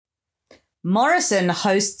Morrison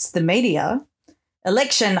hosts the media,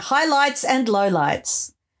 election highlights and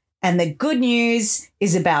lowlights, and the good news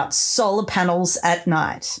is about solar panels at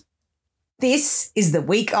night. This is the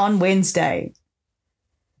Week on Wednesday.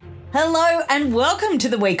 Hello and welcome to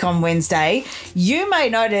the Week on Wednesday. You may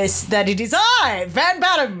notice that it is I, Van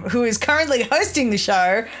Badham, who is currently hosting the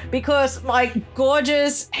show because my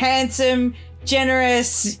gorgeous, handsome,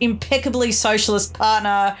 generous, impeccably socialist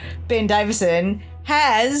partner, Ben Davison,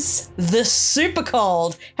 has the super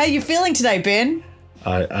cold. How are you feeling today, Ben?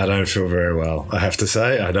 I don't feel very well. I have to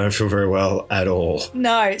say, I don't feel very well at all.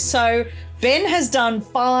 No, so Ben has done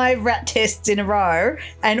 5 rat tests in a row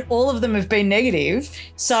and all of them have been negative.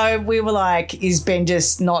 So we were like, is Ben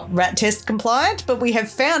just not rat test compliant? But we have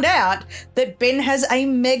found out that Ben has a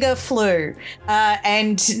mega flu.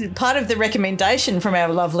 And part of the recommendation from our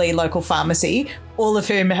lovely local pharmacy, all of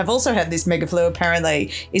whom have also had this mega flu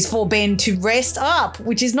apparently, is for Ben to rest up,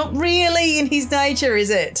 which is not really in his nature, is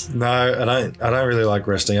it? No, I don't really like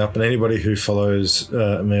resting up. And anybody who follows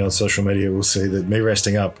me on social media will see that me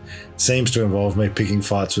resting up seems to involve me picking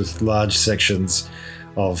fights with large sections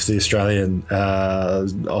of the Australian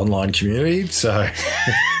online community. So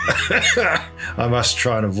I must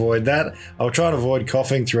try and avoid that. I'll try and avoid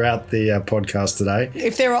coughing throughout the podcast today.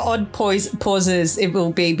 If there are odd pauses, it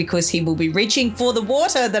will be because he will be reaching for the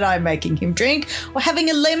water that I'm making him drink or having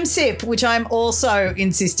a Lemsip, which I'm also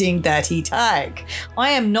insisting that he take. I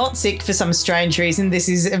am not sick for some strange reason. This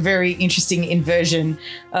is a very interesting inversion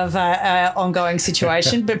of our ongoing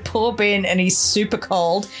situation, but poor Ben and he's super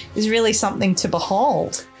cold is really something to behold.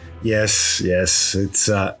 Yes. It's.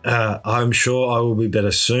 I'm sure I will be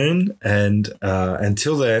better soon, and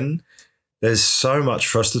until then, there's so much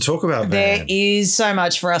for us to talk about. There is so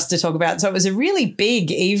much for us to talk about. So it was a really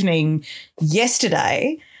big evening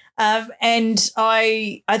yesterday, and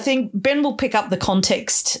I think Ben will pick up the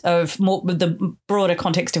context of the broader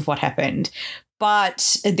context of what happened,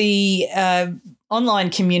 but the online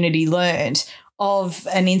community learned of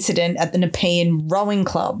an incident at the Nepean Rowing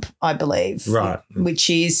Club, I believe. Right. Which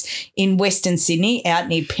is in Western Sydney, out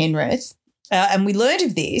near Penrith. And we learned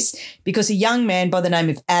of this because a young man by the name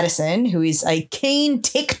of Addison, who is a keen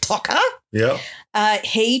TikToker,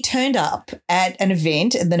 he turned up at an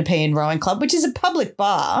event at the Nepean Rowing Club, which is a public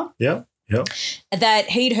bar. That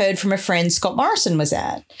he'd heard from a friend Scott Morrison was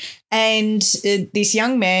at. And this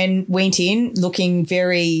young man went in looking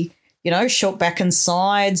very, short back and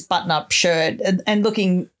sides, button-up shirt, and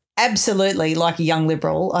looking absolutely like a young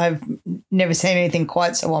Liberal. I've never seen anything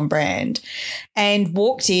quite so on brand, and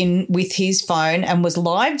walked in with his phone and was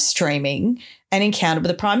live streaming an encounter with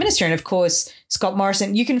the Prime Minister. And, of course, Scott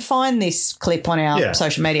Morrison, you can find this clip on our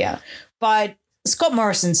social media, but Scott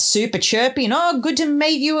Morrison's super chirpy and, good to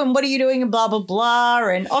meet you and what are you doing and blah, blah, blah.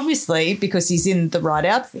 And obviously because he's in the right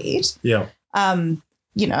outfit.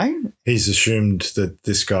 He's assumed that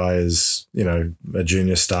this guy is, a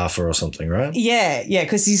junior staffer or something, right? Yeah,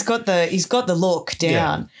 because he's got the look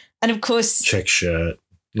down. And of course, check shirt,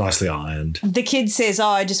 nicely ironed. The kid says,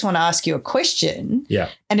 I just want to ask you a question. Yeah.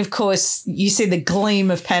 And of course, you see the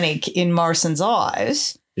gleam of panic in Morrison's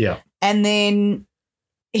eyes. Yeah. And then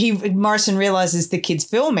Morrison realizes the kid's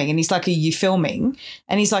filming and he's like, are you filming?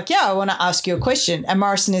 And he's like, yeah, I want to ask you a question. And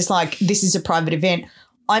Morrison is like, this is a private event.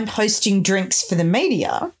 I'm hosting drinks for the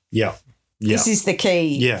media. Yeah. This is the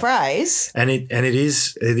key phrase. And it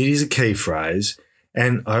is a key phrase.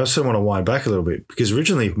 And I also want to wind back a little bit because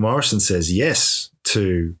originally Morrison says yes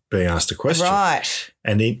to being asked a question. Right.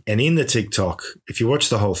 And in the TikTok, if you watch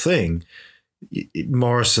the whole thing,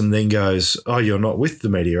 Morrison then goes, oh, you're not with the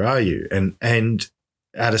media, are you? And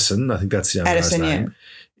Addison, I think that's the young guy's name,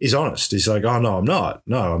 is honest. He's like, oh, no, I'm not.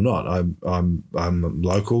 No, I'm not. I'm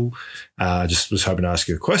local. I just was hoping to ask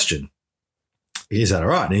you a question. Is that all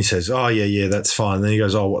right? And he says, oh, yeah, that's fine. And then he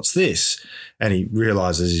goes, oh, what's this? And he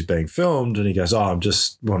realizes he's being filmed and he goes, oh, I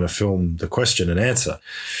just want to film the question and answer.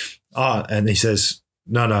 And he says,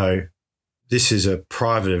 no, this is a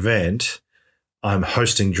private event. I'm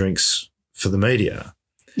hosting drinks for the media.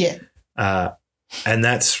 Yeah. And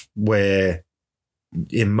that's where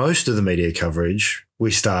in most of the media coverage,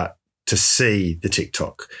 we start to see the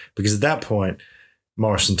TikTok because at that point,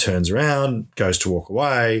 Morrison turns around, goes to walk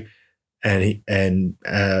away, and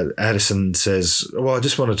Addison says, well, I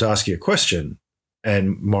just wanted to ask you a question.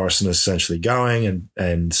 And Morrison is essentially going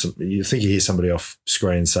and you think you hear somebody off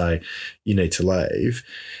screen say, you need to leave.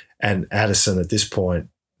 And Addison at this point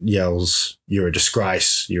yells, you're a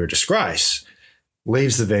disgrace, you're a disgrace.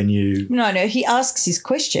 leaves the venue. No, he asks his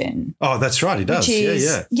question. Oh, that's right. He does.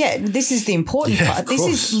 Yeah, this is the important part. This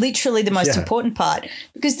is literally the most important part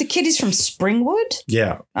because the kid is from Springwood.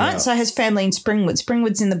 Yeah. Right? Yeah. So has family in Springwood.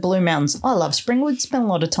 Springwood's in the Blue Mountains. I love Springwood. Spent a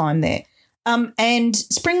lot of time there. And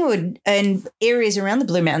Springwood and areas around the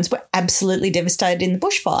Blue Mountains were absolutely devastated in the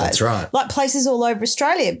bushfires. That's right. Like places all over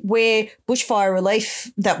Australia where bushfire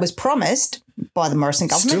relief that was promised by the Morrison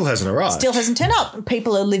government still hasn't arrived. Still hasn't turned up.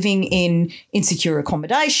 People are living in insecure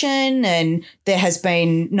accommodation and there has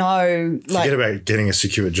been no Forget about getting a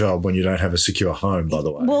secure job when you don't have a secure home, by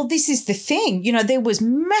the way. Well, this is the thing. There was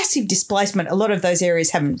massive displacement. A lot of those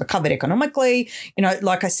areas haven't recovered economically.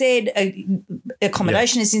 Like I said,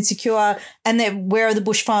 accommodation is insecure. And where are the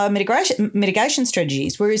bushfire mitigation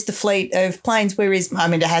strategies? Where is the fleet of planes?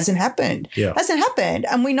 It hasn't happened. Yeah. Hasn't happened.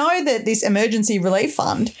 And we know that this emergency relief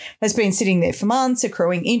fund has been sitting there for months,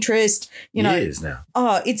 accruing interest. Years now.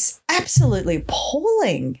 Oh, it's absolutely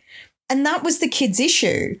appalling. And that was the kids'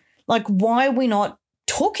 issue. Like, why are we not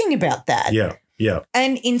talking about that? Yeah, yeah.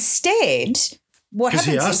 And instead, what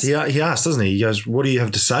happens he asked, doesn't he? He goes, what do you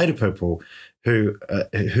have to say to people who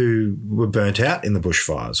were burnt out in the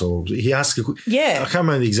bushfires? Or he asked, I can't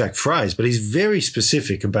remember the exact phrase, but he's very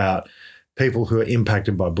specific about people who are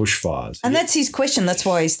impacted by bushfires. And that's his question. That's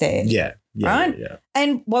why he's there. Yeah. Right? Yeah.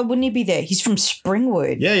 And why wouldn't he be there? He's from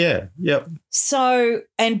Springwood. Yeah. So,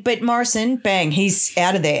 but Morrison, bang, he's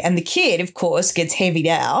out of there. And the kid, of course, gets heavied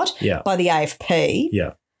out by the AFP.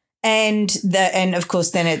 Yeah. And of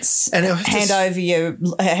course then it's hand over your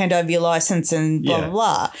license and blah, blah,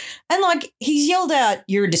 blah. And he's yelled out,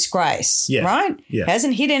 you're a disgrace, right? Yeah.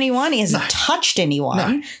 Hasn't hit anyone. He hasn't touched anyone.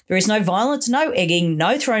 No. There is no violence, no egging,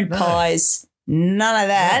 no thrown pies. None of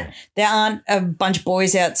that. No. There aren't a bunch of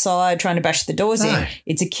boys outside trying to bash the doors in.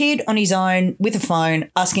 It's a kid on his own with a phone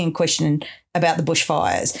asking a question about the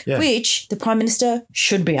bushfires, which the Prime Minister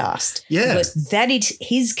should be asked. Yeah. Because that is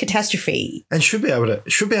his catastrophe. And should be able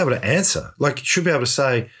to answer. Should be able to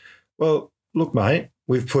say, well, look, mate,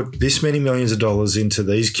 we've put this many millions of dollars into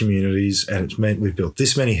these communities and it's meant we've built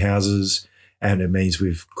this many houses and it means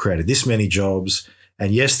we've created this many jobs.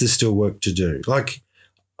 And yes, there's still work to do.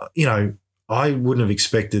 I wouldn't have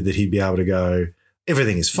expected that he'd be able to go,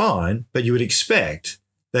 everything is fine, but you would expect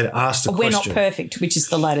that ask the question. We're not perfect, which is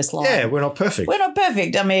the latest line. Yeah, we're not perfect. We're not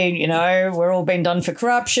perfect. We're all being done for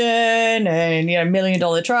corruption and, $1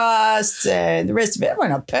 million trusts and the rest of it. We're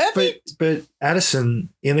not perfect. But Addison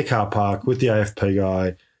in the car park with the AFP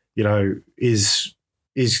guy,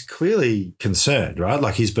 is clearly concerned,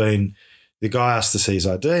 right? He's been, the guy asked to see his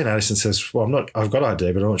ID and Addison says, well, I've got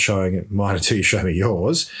ID, but I'm not showing it mine until you show me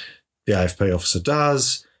yours. The AFP officer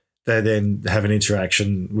does. They then have an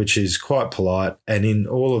interaction which is quite polite, and in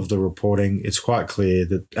all of the reporting, it's quite clear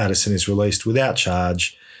that Addison is released without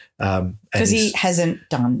charge. Because he hasn't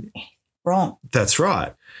done wrong. That's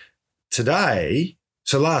right. Today,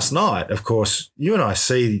 so last night, of course, you and I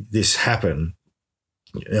see this happen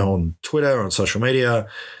on Twitter, on social media,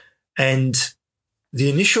 and the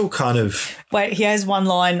initial kind of... Wait, he has one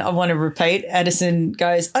line I want to repeat. Addison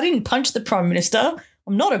goes, I didn't punch the Prime Minister.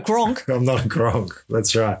 I'm not a gronk. I'm not a gronk.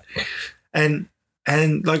 That's right. And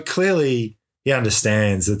clearly he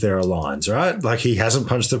understands that there are lines, right? He hasn't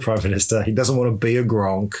punched the Prime Minister. He doesn't want to be a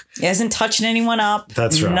gronk. He hasn't touched anyone up.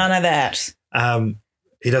 That's right. None of that.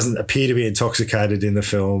 He doesn't appear to be intoxicated in the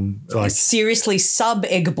film. Seriously,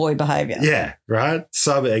 sub-egg boy behaviour. Yeah, right?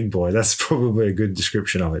 Sub-egg boy. That's probably a good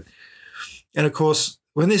description of it. And, of course,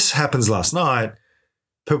 when this happens last night,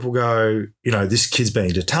 people go, this kid's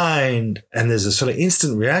being detained, and there's a sort of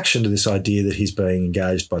instant reaction to this idea that he's being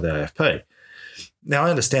engaged by the AFP. Now,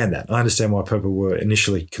 I understand that. I understand why people were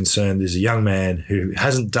initially concerned. There's a young man who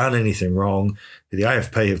hasn't done anything wrong, who the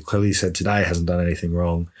AFP have clearly said today hasn't done anything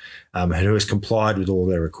wrong, and who has complied with all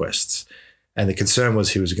their requests. And the concern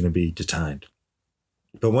was he was going to be detained.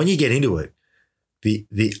 But when you get into it,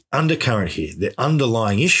 the undercurrent here, the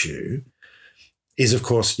underlying issue is, of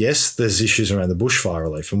course, yes, there's issues around the bushfire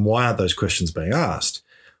relief, and why aren't those questions being asked?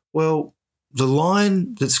 Well, the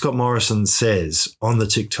line that Scott Morrison says on the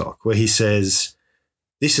TikTok where he says,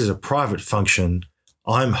 this is a private function,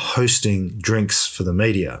 I'm hosting drinks for the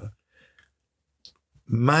media,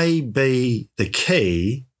 may be the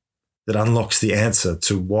key that unlocks the answer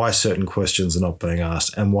to why certain questions are not being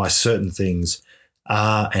asked and why certain things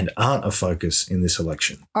are and aren't a focus in this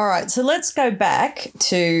election. All right, so let's go back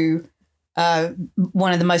to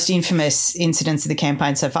one of the most infamous incidents of the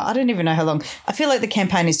campaign so far. I don't even know how long. I feel like the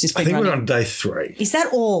campaign has just been running. I think we're on day 3. Is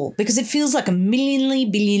that all? Because it feels like a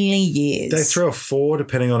billionly years. Day 3 or 4,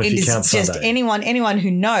 depending on if you count Sunday. Just anyone who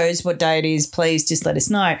knows what day it is, please just let us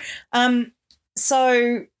know.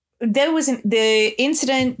 So the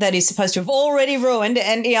incident that is supposed to have already ruined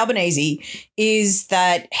Anthony Albanese is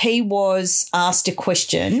that he was asked a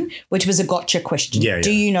question, which was a gotcha question. Yeah.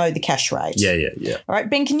 Do you know the cash rate? Yeah. All right,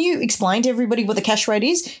 Ben, can you explain to everybody what the cash rate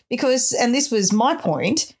is? Because, and this was my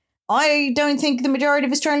point, I don't think the majority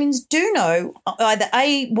of Australians do know either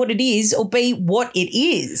A, what it is, or B, what it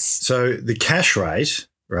is. So the cash rate,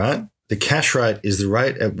 right? The cash rate is the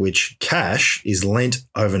rate at which cash is lent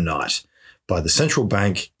overnight by the central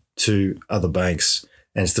bank to other banks,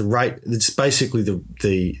 and it's the rate. It's basically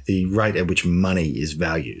the rate at which money is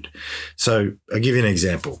valued. So I'll give you an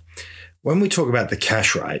example. When we talk about the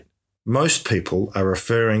cash rate, most people are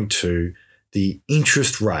referring to the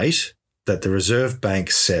interest rate that the Reserve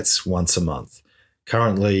Bank sets once a month,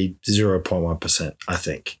 currently 0.1%, I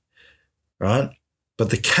think, right? But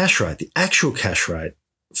the cash rate, the actual cash rate,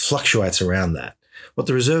 fluctuates around that. What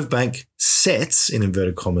the Reserve Bank sets, in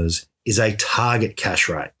inverted commas, is a target cash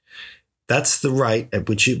rate. That's the rate at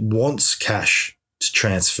which it wants cash to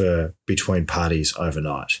transfer between parties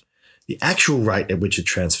overnight. The actual rate at which it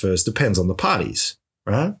transfers depends on the parties,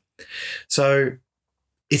 right? So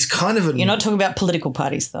it's kind of You're not talking about political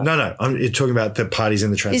parties, though. No. I'm talking about the parties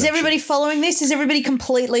in the transaction. Is everybody following this? Is everybody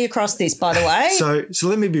completely across this, by the way? So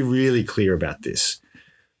let me be really clear about this.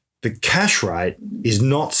 The cash rate is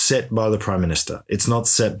not set by the Prime Minister. It's not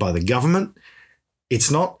set by the government. It's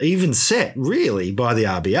not even set, really, by the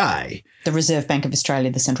RBA. The Reserve Bank of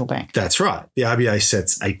Australia, the central bank. That's right. The RBA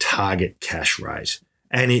sets a target cash rate,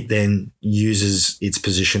 and it then uses its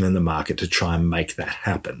position in the market to try and make that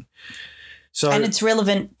happen. And it's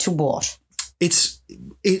relevant to what? It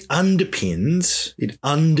underpins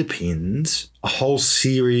a whole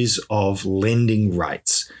series of lending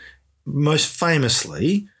rates. Most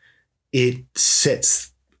famously, it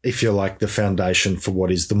sets, if you like, the foundation for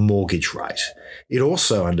what is the mortgage rate. It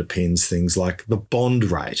also underpins things like the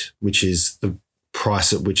bond rate, which is the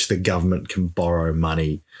price at which the government can borrow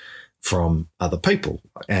money from other people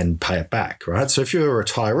and pay it back, right? So if you're a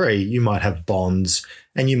retiree, you might have bonds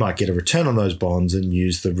and you might get a return on those bonds and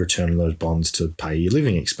use the return on those bonds to pay your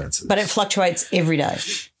living expenses. But it fluctuates every day.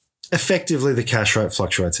 Effectively, the cash rate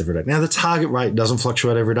fluctuates every day. Now, the target rate doesn't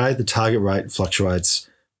fluctuate every day. The target rate fluctuates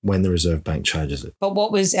when the Reserve Bank changes it. But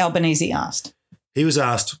what was Albanese asked? He was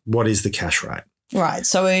asked, what is the cash rate? Right.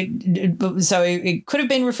 So it could have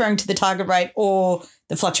been referring to the target rate or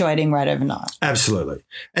the fluctuating rate overnight. Absolutely.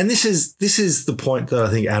 And this is the point that I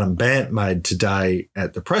think Adam Bandt made today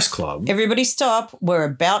at the press club. Everybody stop. We're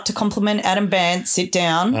about to compliment Adam Bandt. Sit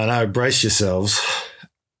down. I know. Brace yourselves.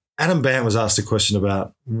 Adam Bandt was asked a question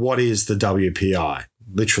about what is the WPI?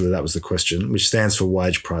 Literally, that was the question, which stands for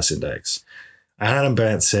Wage Price Index. And Adam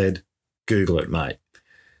Bandt said, Google it, mate.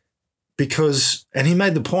 Because, and he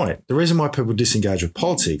made the point, the reason why people disengage with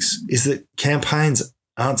politics is that campaigns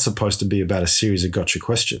aren't supposed to be about a series of gotcha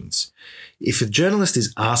questions. If a journalist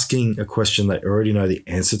is asking a question they already know the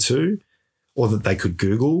answer to, or that they could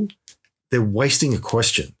Google, they're wasting a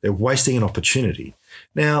question. They're wasting an opportunity.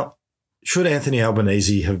 Now, should Anthony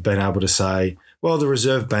Albanese have been able to say, well, the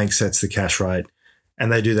Reserve Bank sets the cash rate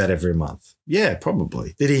and they do that every month? Yeah,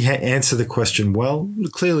 probably. Did he answer the question well?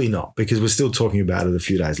 Clearly not, because we're still talking about it a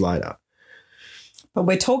few days later. But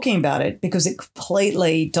we're talking about it because it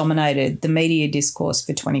completely dominated the media discourse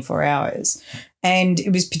for 24 hours. And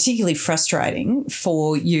it was particularly frustrating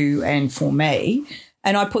for you and for me.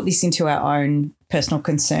 And I put this into our own personal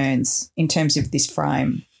concerns in terms of this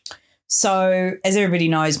frame. So as everybody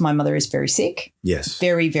knows, my mother is very sick. Yes.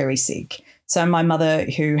 Very, very sick. So my mother,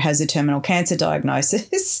 who has a terminal cancer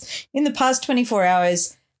diagnosis, in the past 24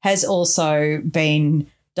 hours has also been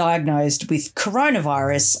diagnosed with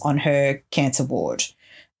coronavirus on her cancer ward.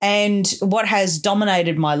 And what has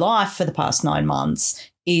dominated my life for the past 9 months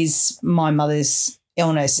is my mother's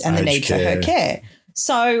illness and the need for her care.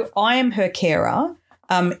 So I am her carer.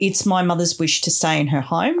 It's my mother's wish to stay in her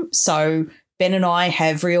home. So Ben and I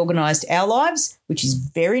have reorganised our lives, which is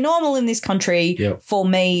very normal in this country, for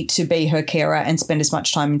me to be her carer and spend as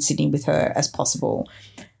much time in Sydney with her as possible.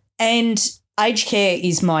 And aged care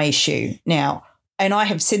is my issue now. And I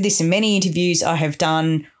have said this in many interviews I have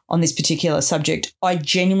done on this particular subject. I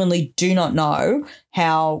genuinely do not know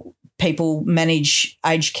how people manage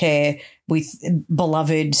aged care with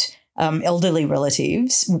beloved elderly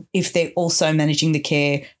relatives if they're also managing the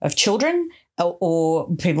care of children or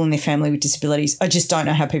people in their family with disabilities. I just don't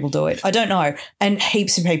know how people do it. I don't know. And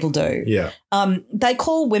heaps of people do. Yeah. They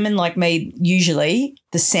call women like me usually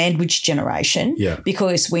the sandwich generation,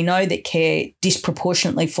 because we know that care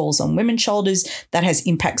disproportionately falls on women's shoulders. That has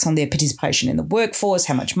impacts on their participation in the workforce,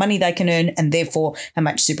 how much money they can earn, and therefore how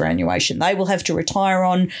much superannuation they will have to retire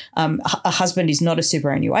on. A husband is not a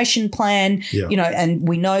superannuation plan, and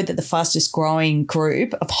we know that the fastest growing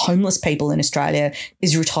group of homeless people in Australia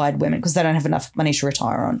is retired women because they don't have enough money to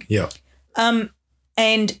retire on.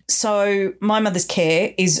 And so my mother's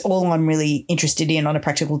care is all I'm really interested in on a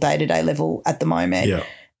practical day-to-day level at the moment.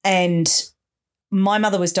 And my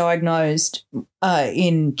mother was diagnosed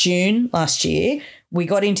in June last year. We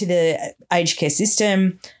got into the aged care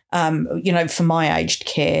system, for my aged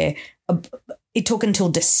care. It took until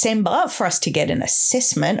December for us to get an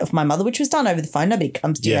assessment of my mother, which was done over the phone. Nobody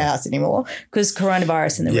comes to your house anymore because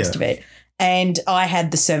coronavirus and the rest of it. And I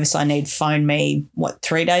had the service I need phone me,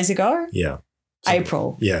 3 days ago?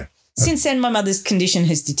 April. Since then, my mother's condition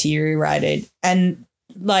has deteriorated, and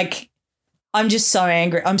I'm just so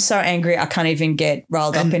angry. I'm so angry I can't even get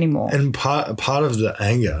riled up anymore. And part of the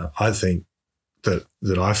anger, I think, that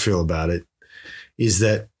I feel about it is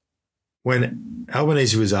that when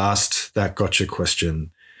Albanese was asked that gotcha question,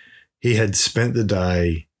 he had spent the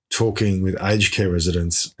day talking with aged care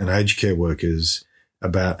residents and aged care workers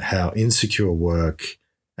about how insecure work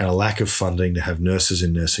and a lack of funding to have nurses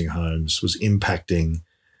in nursing homes was impacting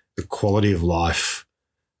the quality of life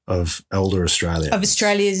of elder Australians. Of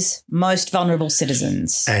Australia's most vulnerable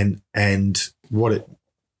citizens. And what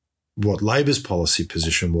Labor's policy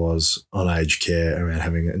position was on aged care around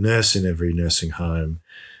having a nurse in every nursing home,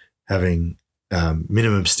 having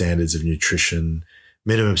minimum standards of nutrition,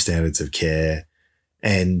 minimum standards of care,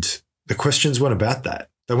 and the questions weren't about that.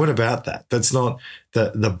 They weren't about that. That's not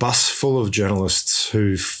the bus full of journalists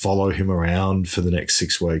who follow him around for the next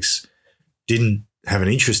 6 weeks didn't have an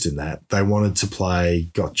interest in that. They wanted to play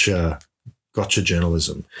gotcha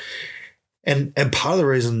journalism. And part of the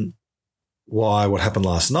reason why what happened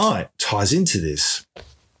last night ties into this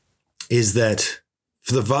is that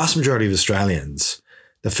for the vast majority of Australians,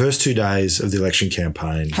 the first 2 days of the election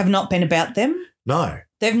campaign have not been about them. No.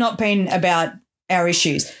 They've not been about our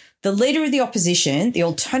issues. The leader of the opposition, the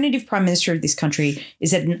alternative prime minister of this country,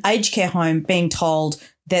 is at an aged care home being told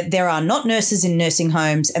that there are not nurses in nursing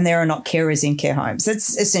homes and there are not carers in care homes.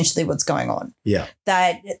 That's essentially what's going on.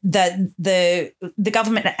 That the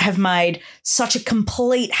government have made such a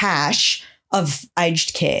complete hash of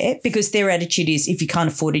aged care because their attitude is if you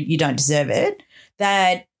can't afford it, you don't deserve it.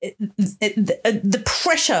 That the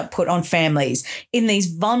pressure put on families in these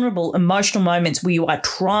vulnerable emotional moments where you are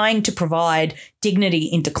trying to provide dignity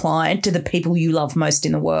in decline to the people you love most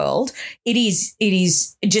in the world, it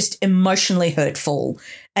is just emotionally hurtful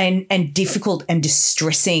and difficult and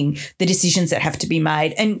distressing, the decisions that have to be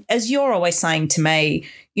made. And as you're always saying to me,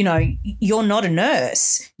 you're not a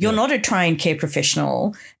nurse, you're not a trained care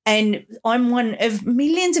professional. And I'm one of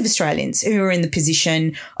millions of Australians who are in the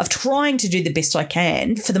position of trying to do the best I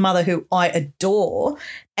can for the mother who I adore.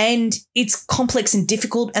 And it's complex and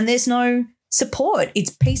difficult and there's no support.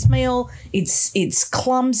 It's piecemeal, it's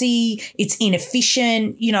clumsy, it's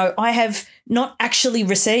inefficient. I have not actually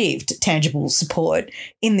received tangible support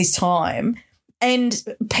in this time. And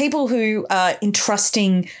people who are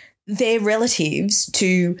entrusting their relatives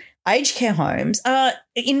to aged care homes are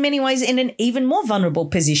in many ways in an even more vulnerable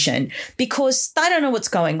position because they don't know what's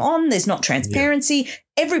going on. There's not transparency.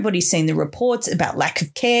 Everybody's seen the reports about lack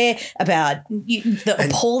of care, about the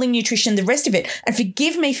appalling nutrition, the rest of it. And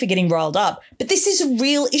forgive me for getting riled up, but this is a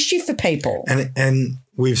real issue for people. And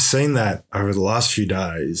we've seen that over the last few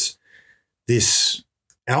days, this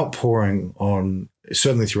outpouring on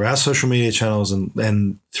certainly through our social media channels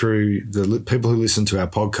and through the people who listen to our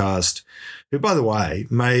podcast, who, by the way,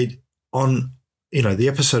 made on, the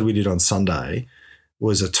episode we did on Sunday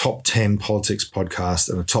was a top 10 politics podcast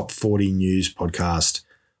and a top 40 news podcast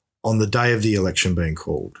on the day of the election being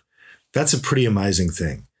called. That's a pretty amazing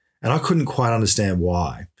thing. And I couldn't quite understand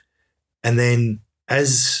why. And then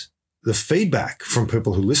as the feedback from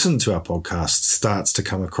people who listen to our podcast starts to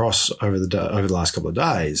come across over the last couple of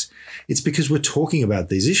days, it's because we're talking about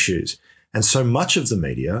these issues. And so much of the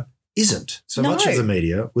media isn't. Much of the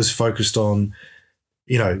media was focused on,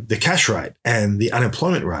 the cash rate and the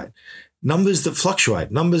unemployment rate, numbers that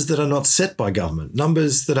fluctuate, numbers that are not set by government,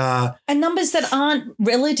 numbers that are... And numbers that aren't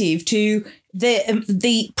relative to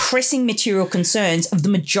the pressing material concerns of the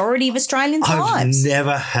majority of Australians' lives. I've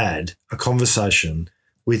never had a conversation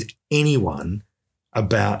with anyone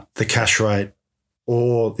about the cash rate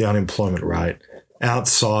or the unemployment rate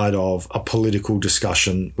outside of a political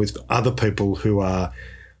discussion with other people who are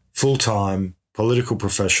full-time political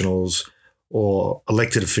professionals or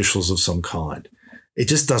elected officials of some kind. It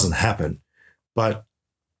just doesn't happen. But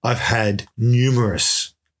I've had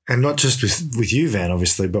numerous, and not just with you, Van,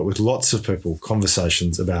 obviously, but with lots of people,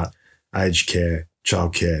 conversations about aged care,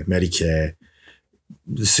 childcare, Medicare,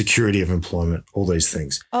 the security of employment, all these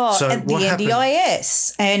things. Oh, so and the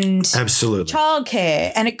NDIS and absolutely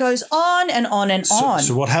childcare, and it goes on and on and on.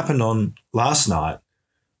 So what happened on last night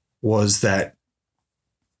was that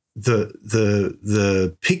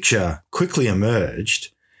the picture quickly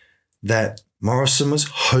emerged that Morrison was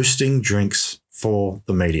hosting drinks for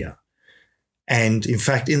the media. And in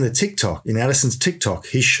fact, in Addison's TikTok,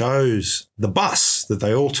 he shows the bus that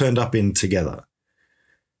they all turned up in together.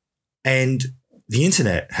 And the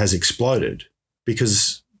internet has exploded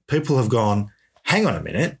because people have gone, hang on a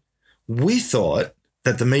minute, we thought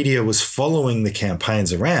that the media was following the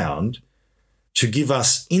campaigns around to give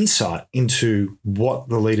us insight into what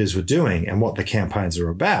the leaders were doing and what the campaigns are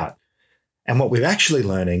about. And what we're actually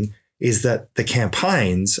learning is that the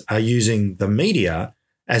campaigns are using the media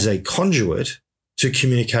as a conduit to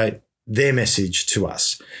communicate their message to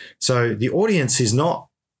us. So the audience is not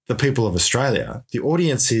the people of Australia. The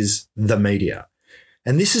audience is the media.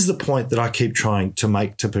 And this is the point that I keep trying to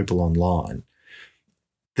make to people online,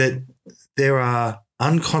 that there are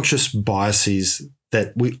unconscious biases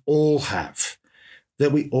that we all have.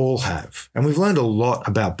 And we've learned a lot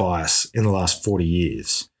about bias in the last 40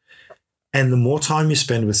 years. And the more time you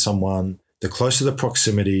spend with someone, the closer the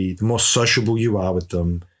proximity, the more sociable you are with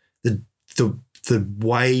them, the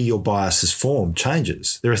way your bias is formed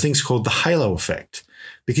changes. There are things called the halo effect.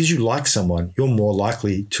 Because you like someone, you're more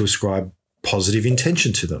likely to ascribe positive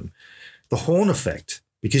intention to them. The Horn effect.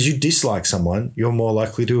 Because you dislike someone, you're more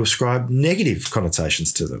likely to ascribe negative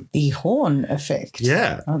connotations to them. The Horn effect.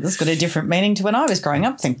 Yeah. Oh, that's got a different meaning to when I was growing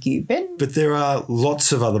up. Thank you, Ben. But there are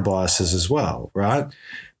lots of other biases as well, right?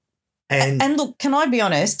 And look, can I be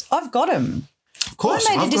honest? I've got them. Of course,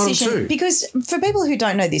 I made a decision because for people who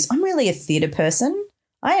don't know this, I'm really a theatre person.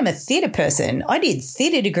 I am a theatre person. I did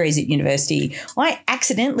theatre degrees at university. I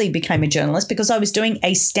accidentally became a journalist because I was doing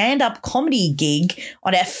a stand-up comedy gig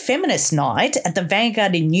on a feminist night at the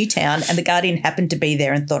Vanguard in Newtown, and the Guardian happened to be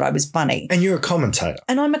there and thought I was funny. And you're a commentator.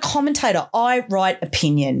 And I'm a commentator. I write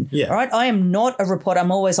opinion. Yeah. All right. I am not a reporter.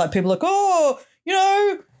 I'm always like, people are like, oh,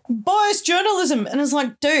 biased journalism. And it's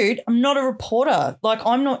like, dude, I'm not a reporter. Like,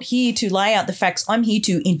 I'm not here to lay out the facts. I'm here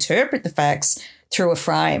to interpret the facts through a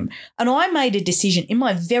frame. And I made a decision in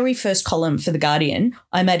my very first column for The Guardian.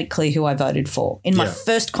 I made it clear who I voted for in my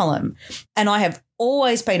first column. And I have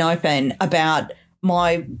always been open about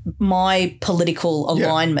my political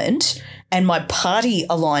alignment and my party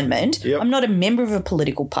alignment. Yep. I'm not a member of a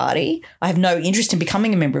political party. I have no interest in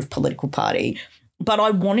becoming a member of a political party. But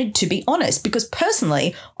I wanted to be honest because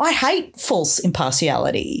personally, I hate false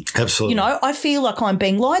impartiality. Absolutely. I feel like I'm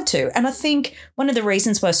being lied to. And I think one of the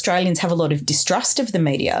reasons why Australians have a lot of distrust of the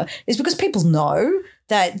media is because people know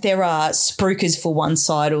that there are spruikers for one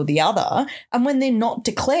side or the other. And when they're not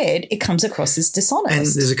declared, it comes across as dishonest. And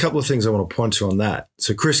there's a couple of things I want to point to on that.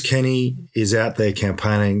 So Chris Kenny is out there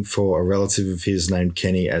campaigning for a relative of his named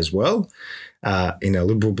Kenny as well in a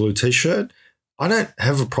Liberal blue T-shirt. I don't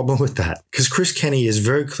have a problem with that because Chris Kenny is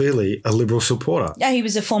very clearly a Liberal supporter. Yeah, he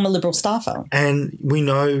was a former Liberal staffer. And we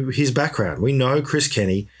know his background. We know Chris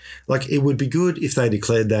Kenny. Like, it would be good if they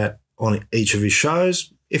declared that on each of his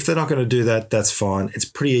shows. If they're not going to do that, that's fine. It's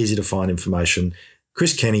pretty easy to find information.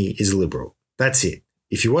 Chris Kenny is a Liberal. That's it.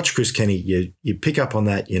 If you watch Chris Kenny, you pick up on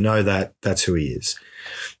that. You know that. That's who he is.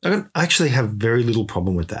 I actually have very little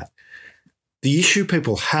problem with that. The issue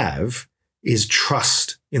people have is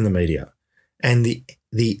trust in the media. And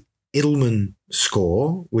the Edelman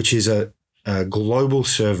score, which is a global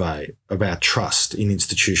survey about trust in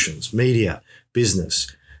institutions, media,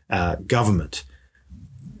 business, government,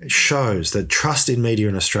 shows that trust in media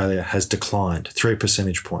in Australia has declined 3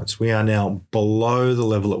 percentage points. We are now below the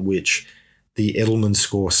level at which the Edelman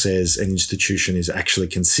score says an institution is actually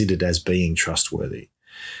considered as being trustworthy.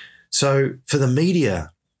 So for the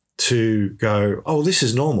media to go, oh, this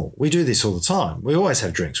is normal. We do this all the time. We always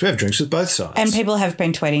have drinks. We have drinks with both sides. And people have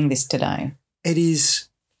been tweeting this today. It is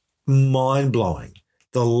mind-blowing,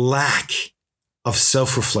 the lack of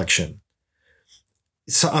self-reflection.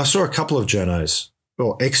 So I saw a couple of journos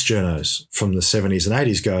or ex-journos from the 70s and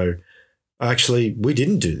 80s go, actually, we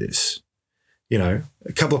didn't do this.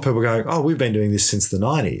 A couple of people going, oh, we've been doing this since the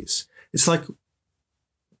 90s. It's like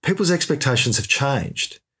people's expectations have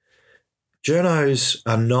changed. Journos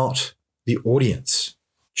are not the audience.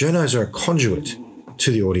 Journos are a conduit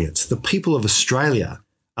to the audience. The people of Australia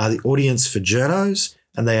are the audience for journos,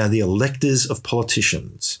 and they are the electors of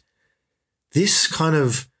politicians. This kind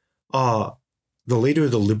of, the leader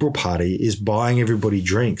of the Liberal Party is buying everybody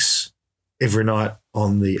drinks every night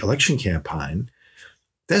on the election campaign,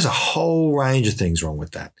 there's a whole range of things wrong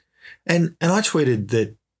with that. And I tweeted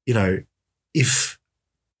that, if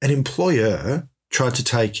an employer tried to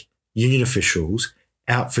take union officials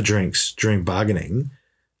out for drinks during bargaining,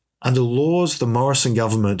 under laws the Morrison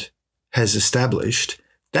government has established,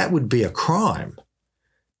 that would be a crime.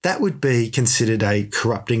 That would be considered a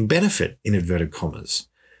corrupting benefit, in inverted commas.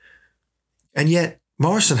 And yet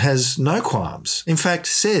Morrison has no qualms. In fact,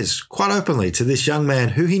 says quite openly to this young man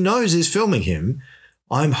who he knows is filming him,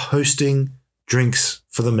 I'm hosting drinks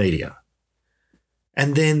for the media.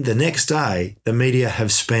 And then the next day, the media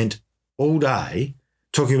have spent all day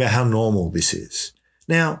talking about how normal this is.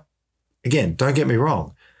 Now, again, don't get me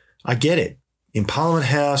wrong. I get it. In Parliament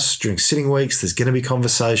House, during sitting weeks, there's going to be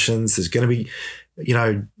conversations. There's going to be,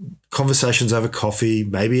 conversations over coffee,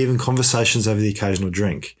 maybe even conversations over the occasional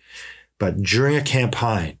drink. But during a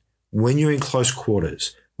campaign, when you're in close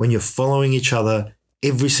quarters, when you're following each other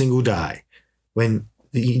every single day, when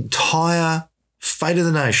the entire fate of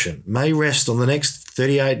the nation may rest on the next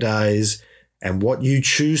 38 days and what you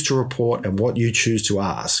choose to report and what you choose to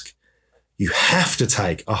ask, you have to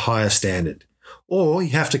take a higher standard. Or you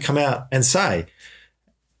have to come out and say,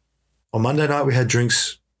 on Monday night we had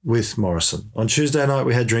drinks with Morrison. On Tuesday night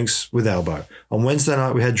we had drinks with Albo. On Wednesday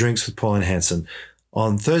night we had drinks with Pauline Hanson.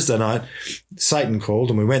 On Thursday night, Satan called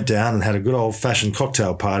and we went down and had a good old-fashioned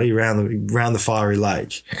cocktail party around the fiery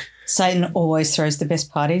lake. Satan always throws the best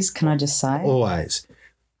parties, can I just say? Always.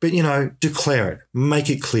 But, declare it. Make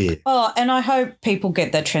it clear. Oh, and I hope people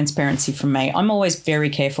get that transparency from me. I'm always very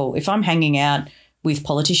careful. If I'm hanging out with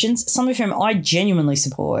politicians, some of whom I genuinely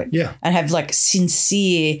support and have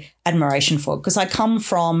sincere admiration for, because I come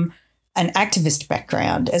from an activist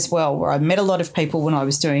background as well, where I met a lot of people when I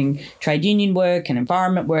was doing trade union work and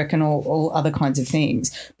environment work and all other kinds of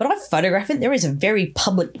things. But I photograph it. There is a very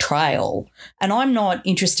public trail, and I'm not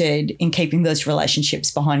interested in keeping those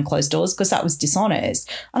relationships behind closed doors because that was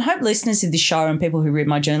dishonest. And I hope listeners of this show and people who read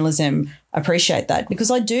my journalism appreciate that,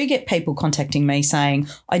 because I do get people contacting me saying,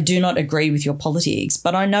 I do not agree with your politics,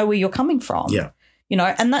 but I know where you're coming from. Yeah.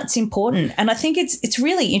 And that's important. And I think it's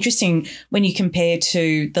really interesting when you compare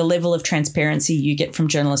to the level of transparency you get from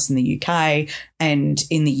journalists in the UK and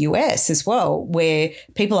in the US as well, where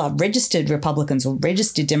people are registered Republicans or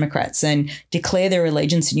registered Democrats and declare their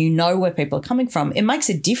allegiance and where people are coming from. It makes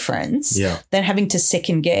a difference than having to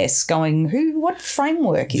second guess going, what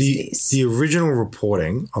framework is this? The original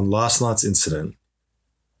reporting on last night's incident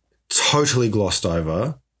totally glossed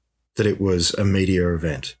over that it was a media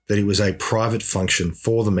event, that it was a private function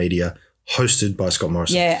for the media hosted by Scott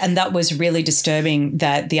Morrison. Yeah, and that was really disturbing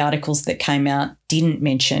that the articles that came out didn't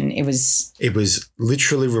mention it was. It was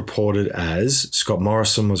literally reported as Scott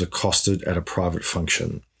Morrison was accosted at a private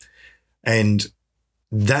function. And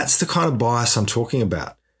that's the kind of bias I'm talking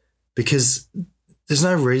about, because there's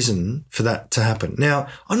no reason for that to happen. Now,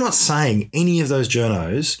 I'm not saying any of those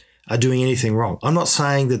journos are doing anything wrong. I'm not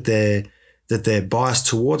saying that they're biased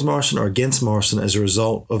towards Morrison or against Morrison as a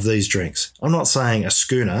result of these drinks. I'm not saying a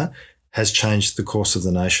schooner has changed the course of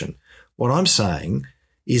the nation. What I'm saying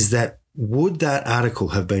is that would that article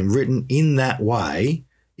have been written in that way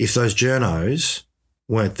if those journos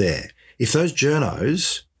weren't there? If those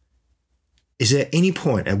journos, is there any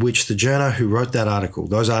point at which the journo who wrote that article,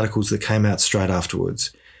 those articles that came out straight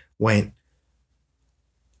afterwards, went,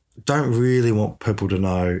 don't really want people to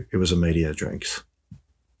know it was a media drinks?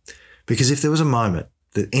 Because if there was a moment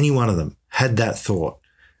that any one of them had that thought,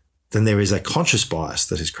 then there is a conscious bias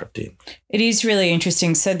that has crept in. It is really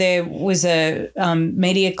interesting. So there was a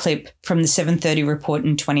media clip from the 7:30 report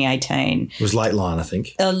in 2018. It was Lateline, I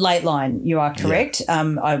think. Lateline, you are correct.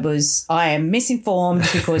 Yeah. I am misinformed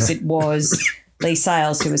because it was Lee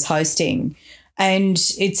Sales who was hosting. And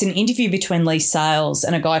it's an interview between Lee Sales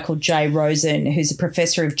and a guy called Jay Rosen, who's a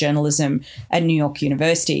professor of journalism at New York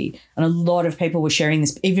University. And a lot of people were sharing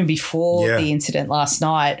this even before the incident last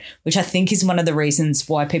night, which I think is one of the reasons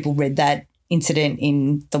why people read that incident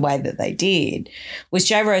in the way that they did, was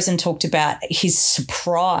Jay Rosen talked about his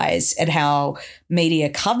surprise at how media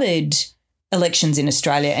covered elections in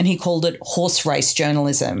Australia, and he called it horse race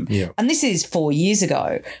journalism. Yeah. And this is 4 years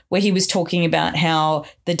ago, where he was talking about how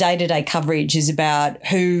the day-to-day coverage is about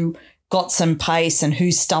who got some pace and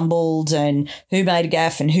who stumbled and who made a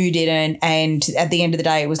gaffe and who didn't. And at the end of the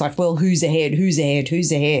day, it was like, well, who's ahead, who's ahead,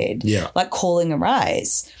 who's ahead? Yeah. Like calling a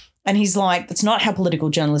race. And he's like, that's not how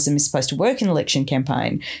political journalism is supposed to work in an election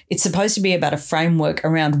campaign. It's supposed to be about a framework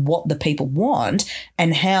around what the people want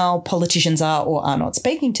and how politicians are or are not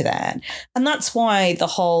speaking to that. And that's why the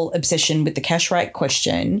whole obsession with the cash rate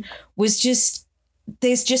question was just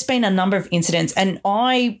there's just been a number of incidents, and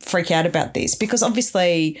I freak out about this because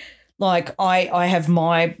obviously, like, I have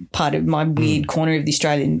my part of my weird corner of the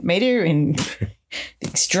Australian media in the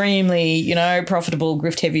extremely, you know, profitable,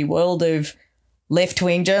 grift-heavy world of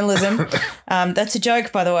left-wing journalism. That's a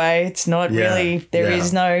joke, by the way. It's not really.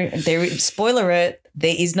 Spoiler it.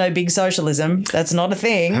 There is no big socialism. That's not a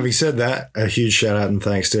thing. Having said that, a huge shout out and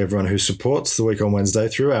thanks to everyone who supports The Week on Wednesday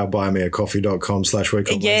through our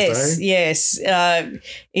buymeacoffee.com/weekonwednesday. Yes.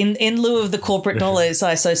 In lieu of the corporate dollars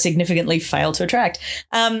I so significantly fail to attract.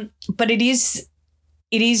 But it is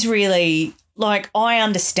really, like, I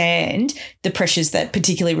understand the pressures that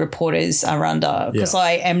particularly reporters are under because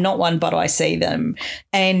I am not one, but I see them.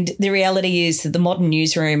 And the reality is that the modern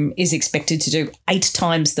newsroom is expected to do 8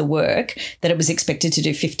 times the work that it was expected to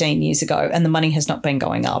do 15 years ago, and the money has not been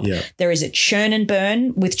going up. Yeah. There is a churn and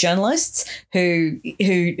burn with journalists who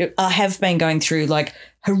have been going through, like,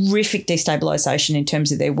 horrific destabilisation in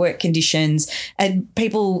terms of their work conditions, and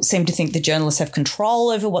people seem to think the journalists have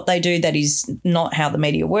control over what they do. That is not how the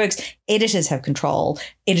media works. Editors have control,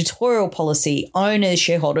 editorial policy, owners,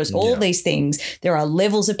 shareholders, all these things. There are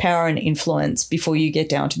levels of power and influence before you get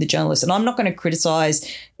down to the journalists. And I'm not going to criticise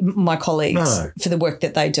my colleagues for the work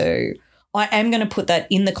that they do. I am going to put that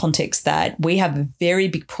in the context that we have a very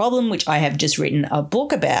big problem, which I have just written a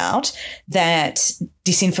book about, that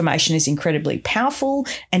disinformation is incredibly powerful,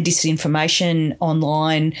 and disinformation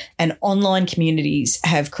online and online communities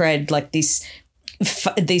have created like this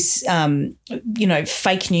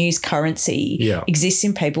fake news currency exists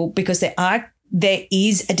in people because there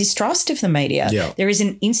is a distrust of the media. Yeah. There is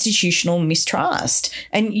an institutional mistrust.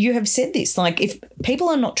 And you have said this, like, if people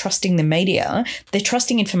are not trusting the media, they're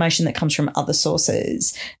trusting information that comes from other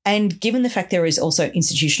sources. And given the fact there is also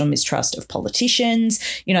institutional mistrust of politicians,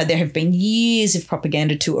 you know, there have been years of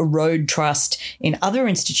propaganda to erode trust in other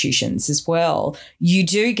institutions as well. You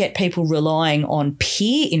do get people relying on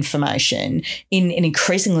peer information in an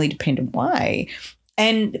increasingly dependent way.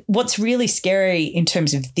 And what's really scary in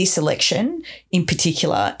terms of this election in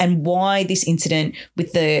particular, and why this incident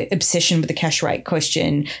with the obsession with the cash rate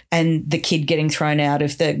question and the kid getting thrown out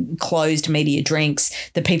of the closed media drinks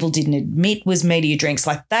that people didn't admit was media drinks,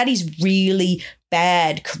 like, that is really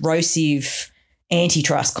bad, corrosive,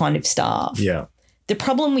 antitrust kind of stuff. Yeah. The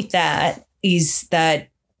problem with that is that,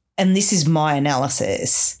 and this is my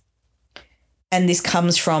analysis, and this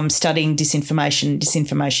comes from studying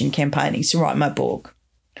disinformation campaigning to write my book.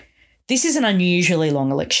 This is an unusually long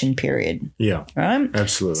election period. Yeah. Right?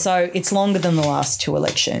 Absolutely. So it's longer than the last 2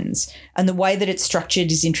 elections. And the way that it's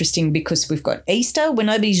structured is interesting because we've got Easter where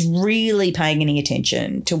nobody's really paying any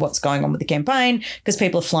attention to what's going on with the campaign because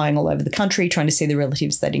people are flying all over the country trying to see the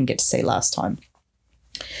relatives they didn't get to see last time.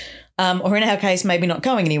 Or in our case, maybe not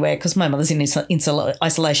going anywhere because my mother's in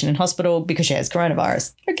isolation in hospital because she has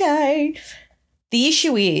coronavirus. Okay. The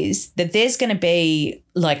issue is that there's going to be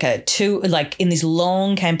in this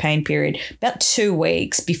long campaign period, about 2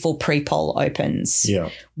 weeks before pre-poll opens,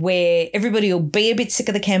 where everybody will be a bit sick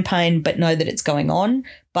of the campaign but know that it's going on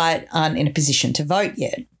but aren't in a position to vote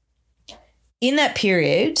yet. In that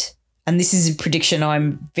period, and this is a prediction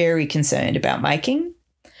I'm very concerned about making,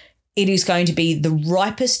 it is going to be the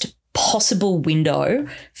ripest possible window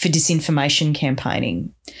for disinformation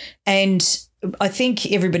campaigning. And I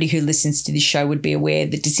think everybody who listens to this show would be aware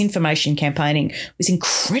that disinformation campaigning was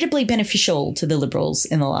incredibly beneficial to the Liberals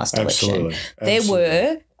in the last election. There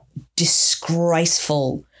were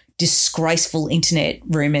disgraceful internet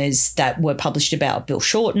rumours that were published about Bill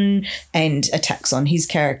Shorten and attacks on his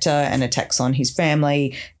character and attacks on his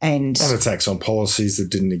family and attacks on policies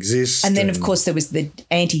that didn't exist. And then, of course, there was the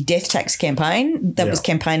anti-death tax campaign that was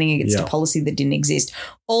campaigning against a policy that didn't exist,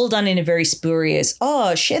 all done in a very spurious,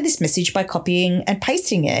 share this message by copying and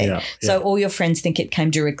pasting it. So all your friends think it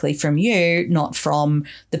came directly from you, not from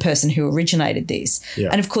the person who originated this.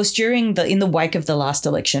 And, of course, in the wake of the last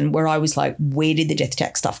election where I was like, where did the death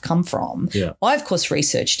tax stuff come from? I, of course,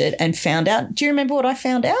 researched it and found out. Do you remember what I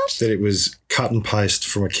found out? That it was cut and paste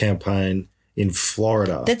from a campaign in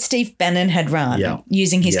Florida that Steve Bannon had run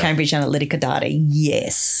using his Cambridge Analytica data.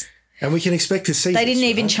 Yes. And we can expect to see They didn't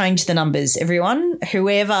even change the numbers, everyone.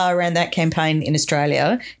 Whoever ran that campaign in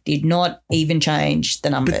Australia did not even change the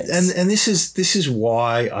numbers. And this is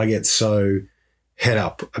why I get so head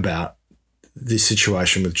up about this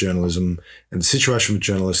situation with journalism and the situation with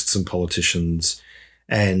journalists and politicians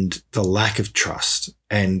and the lack of trust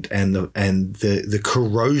and the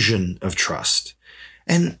corrosion of trust.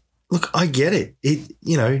 And look, I get it.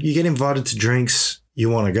 You get invited to drinks, you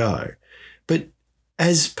want to go. But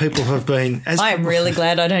as people have been... I am really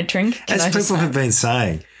glad I don't drink. As people have been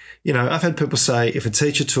saying, You know, I've had people say if a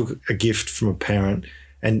teacher took a gift from a parent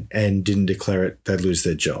and didn't declare it, they'd lose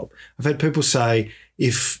their job. I've had people say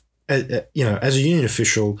if, you know, as a union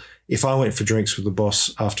official, if I went for drinks with the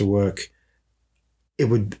boss after work, it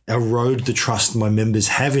would erode the trust my members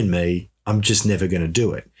have in me. I'm just never going to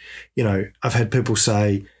do it. You know, I've had people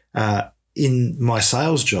say in my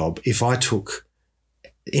sales job, if I took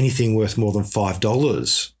anything worth more than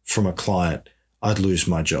 $5 from a client, I'd lose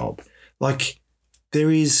my job. Like,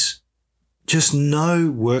 there is just no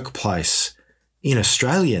workplace in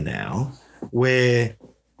Australia now where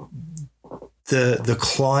the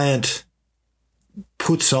client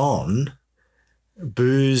puts on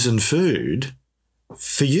booze and food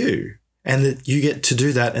for you, and that you get to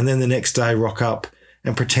do that, and then the next day rock up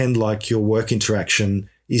and pretend like your work interaction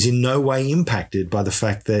is in no way impacted by the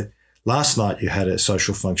fact that last night you had a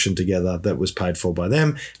social function together that was paid for by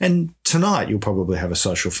them, and tonight you'll probably have a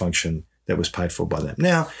social function that was paid for by them.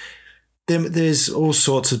 Now, there's all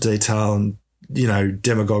sorts of detail and, you know,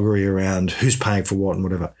 demagoguery around who's paying for what and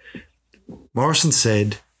whatever. Morrison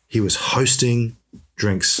said he was hosting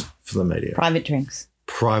drinks for the media.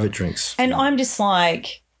 Private drinks. And I'm just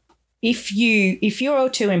like, if you're all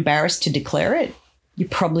too embarrassed to declare it, you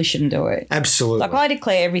probably shouldn't do it. Absolutely. Like, I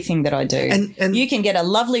declare everything that I do. And you can get a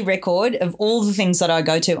lovely record of all the things that I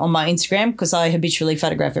go to on my Instagram because I habitually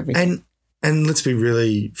photograph everything. And let's be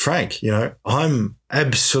really frank, you know, I'm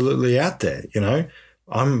absolutely out there, you know.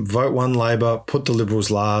 I'm vote one Labor, put the Liberals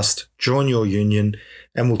last, join your union,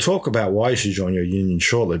 and we'll talk about why you should join your union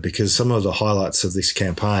shortly, because some of the highlights of this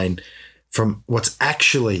campaign from what's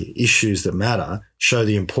actually issues that matter show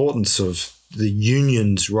the importance of the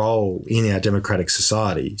union's role in our democratic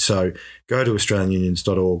society. So go to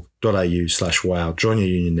australianunions.org.au/wow, join your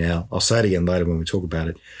union now. I'll say it again later when we talk about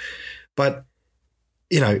it. But,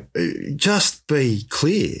 you know, just be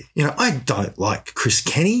clear. You know, I don't like Chris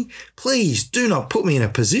Kenny. Please do not put me in a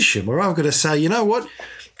position where I've got to say, you know what,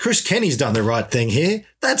 Chris Kenny's done the right thing here.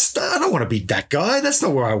 I don't want to be that guy. That's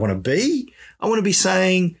not where I want to be. I want to be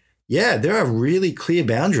saying, yeah, there are really clear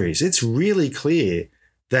boundaries. It's really clear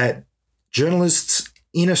that journalists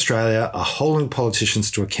in Australia are holding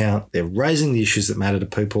politicians to account. They're raising the issues that matter to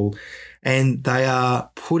people, and they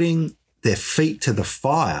are putting their feet to the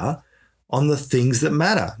fire on the things that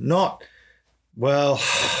matter. Not, well,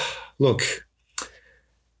 look,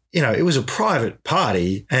 you know, it was a private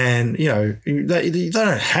party and, you know, they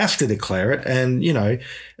don't have to declare it. And, you know,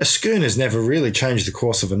 a schooner's never really changed the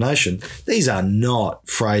course of a nation. These are not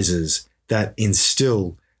phrases that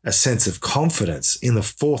instill a sense of confidence in the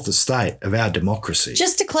fourth estate of our democracy.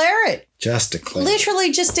 Just declare it. Just declare Literally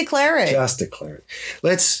it. Just declare it. Just declare it.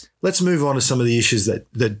 Let's move on to some of the issues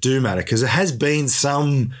that do matter, because there has been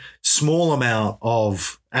some small amount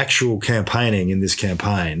of actual campaigning in this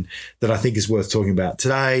campaign that I think is worth talking about.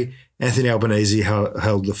 Today, Anthony Albanese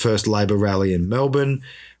held the first Labor rally in Melbourne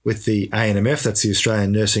with the ANMF, that's the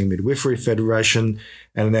Australian Nursing and Midwifery Federation,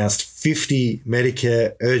 and announced 50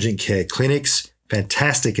 Medicare urgent care clinics.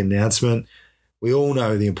 Fantastic announcement. We all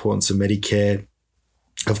know the importance of Medicare.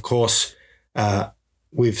 Of course,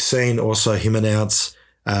 we've seen also him announce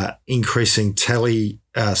increasing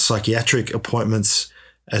psychiatric appointments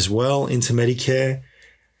as well into Medicare.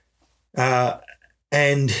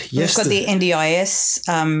 And yes, we've got the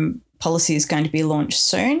NDIS policy is going to be launched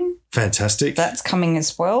soon. Fantastic. That's coming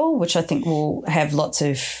as well, which I think will have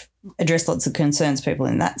address lots of concerns people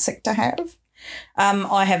in that sector have.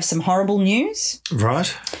 I have some horrible news.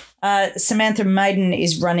 Right. Samantha Maiden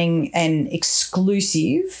is running an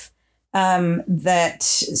exclusive that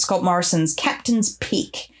Scott Morrison's captain's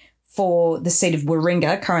pick for the seat of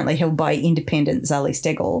Warringah, currently held by independent Zali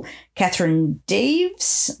Steggall, Catherine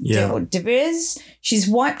Deves. She's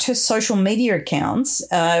wiped her social media accounts,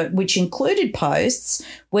 which included posts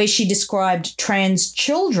where she described trans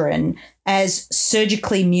children as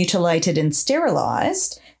surgically mutilated and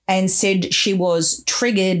sterilised, and said she was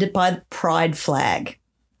triggered by the pride flag.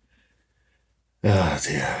 Oh,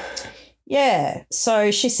 dear. Yeah, so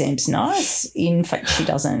she seems nice. In fact, she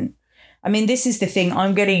doesn't. I mean, this is the thing.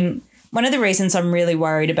 One of the reasons I'm really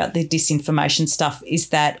worried about the disinformation stuff is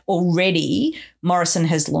that already Morrison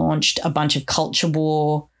has launched a bunch of culture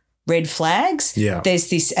war red flags. Yeah.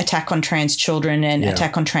 There's this attack on trans children and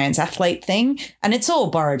attack on trans athlete thing, and it's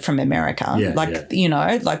all borrowed from America. You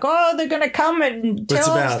know, like, oh, they're going to come and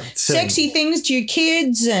tell sexy things to your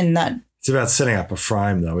kids and that. It's about setting up a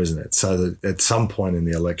frame, though, isn't it? So that at some point in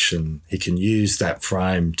the election, he can use that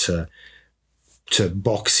frame to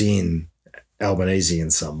box in Albanese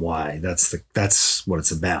in some way. That's what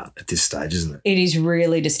it's about at this stage, isn't it? It is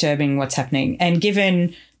really disturbing what's happening. And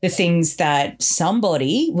given the things that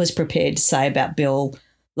somebody was prepared to say about Bill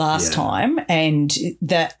last time, and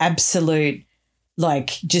the absolute,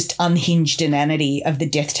 like, just unhinged inanity of the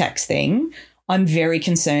death tax thing. I'm very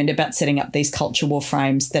concerned about setting up these culture war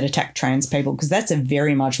frames that attack trans people, because that's a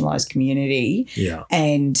very marginalised community. Yeah.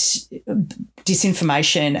 And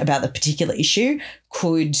disinformation about the particular issue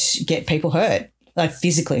could get people hurt, like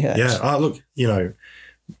physically hurt. Yeah. Look,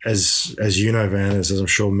 as you know, Van, as I'm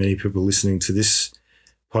sure many people listening to this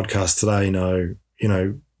podcast today know,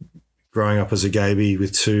 growing up as a gaby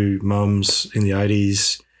with two mums in the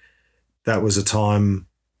 80s, that was a time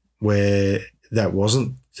where that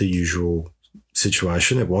wasn't the usual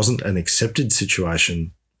situation. It wasn't an accepted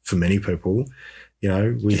situation for many people.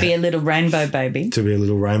 To be a little rainbow baby. To be a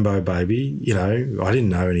little rainbow baby. I didn't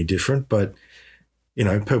know any different, but,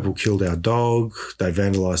 people killed our dog. They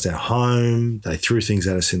vandalised our home. They threw things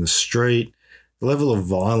at us in the street. The level of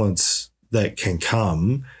violence that can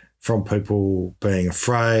come from people being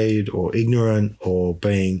afraid or ignorant or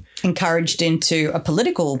being encouraged into a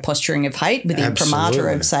political posturing of hate with the imprimatur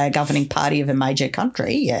of, say, a governing party of a major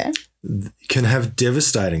country, can have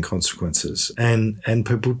devastating consequences. And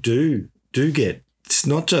people do get, it's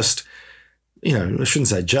not just, I shouldn't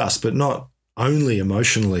say just, but not only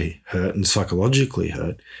emotionally hurt and psychologically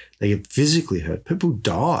hurt, they get physically hurt. People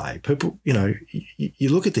die. People, you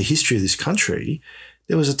look at the history of this country,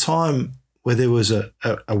 there was a time where there was a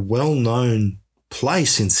well-known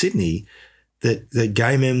place in Sydney that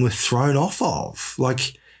gay men were thrown off of.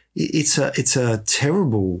 Like, it's a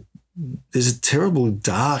terrible, there's a terrible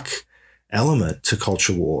dark element to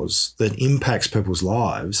culture wars that impacts people's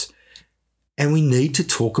lives, and we need to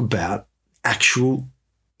talk about actual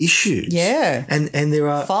issues. Yeah. And there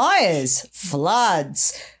are fires,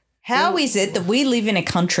 floods. How is it that we live in a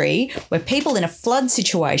country where people in a flood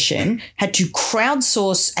situation had to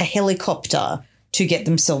crowdsource a helicopter to get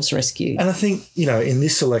themselves rescued? And I think, in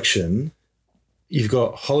this election, you've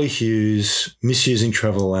got Holly Hughes misusing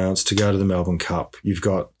travel allowance to go to the Melbourne Cup. You've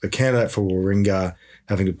got the candidate for Warringah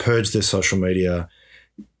having to purge their social media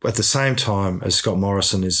at the same time as Scott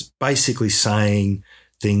Morrison is basically saying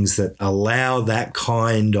things that allow that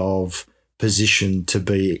kind of position to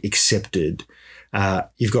be accepted.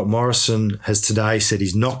 You've got Morrison has today said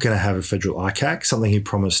he's not going to have a federal ICAC, something he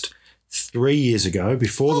promised 3 years ago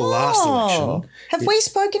before the last election. Have we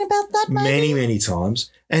spoken about that, maybe? Many, many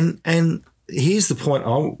times. And here's the point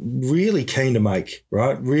I'm really keen to make,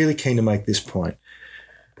 right? Really keen to make this point.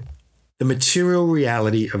 The material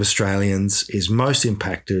reality of Australians is most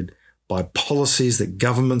impacted by policies that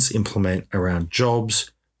governments implement around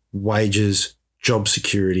jobs, wages, job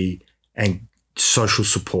security, and social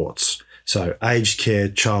supports. So aged care,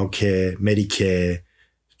 childcare, Medicare,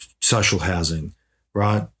 social housing,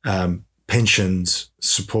 right? Pensions,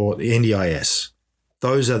 support, the NDIS.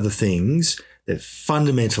 Those are the things that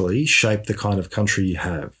fundamentally shape the kind of country you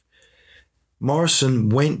have. Morrison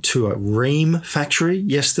went to a Ream factory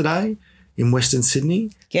yesterday in Western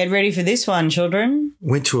Sydney. Get ready for this one, children.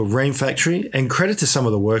 Went to a Ream factory, and credit to some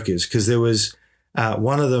of the workers, because there was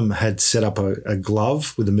one of them had set up a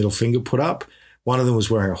glove with a middle finger put up. One of them was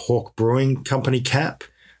wearing a Hawke Brewing Company cap.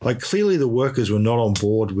 Like, clearly the workers were not on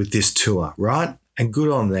board with this tour, right? And good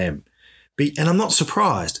on them. And I'm not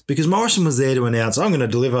surprised, because Morrison was there to announce, I'm going to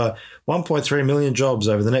deliver 1.3 million jobs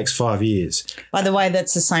over the next 5 years. By the way,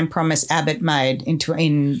 that's the same promise Abbott made in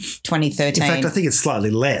 2013. In fact, I think it's slightly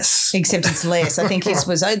less. Except it's less. I think his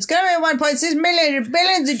was, it's going to be 1.6 million,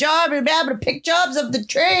 billions of jobs, we'll be able to pick jobs off the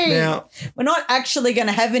tree. Now, we're not actually going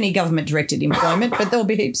to have any government-directed employment, but there'll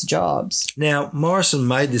be heaps of jobs. Now, Morrison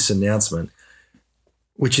made this announcement,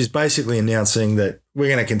 which is basically announcing that we're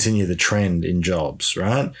going to continue the trend in jobs,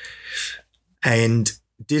 right? And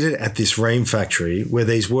did it at this Ream factory where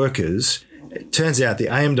these workers, it turns out the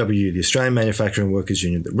AMW, the Australian Manufacturing Workers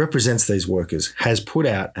Union, that represents these workers, has put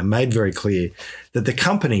out and made very clear that the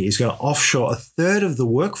company is going to offshore a third of the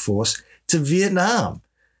workforce to Vietnam.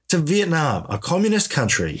 To Vietnam, a communist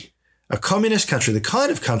country, the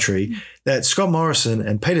kind of country that Scott Morrison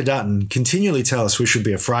and Peter Dutton continually tell us we should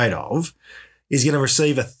be afraid of, is going to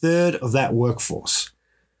receive a third of that workforce.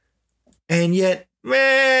 And yet,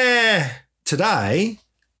 today,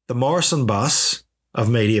 the Morrison bus of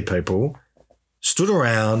media people stood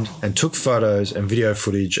around and took photos and video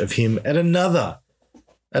footage of him at another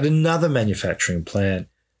manufacturing plant,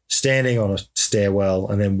 standing on a stairwell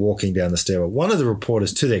and then walking down the stairwell. One of the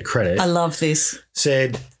reporters, to their credit, I love this,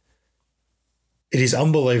 said, it is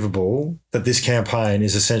unbelievable that this campaign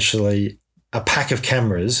is essentially a pack of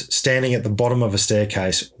cameras standing at the bottom of a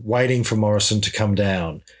staircase waiting for Morrison to come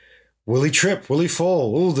down. Will he trip? Will he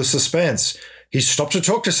fall? Oh, the suspense. He's stopped to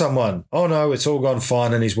talk to someone. Oh, no, it's all gone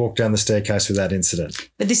fine, and he's walked down the staircase without incident.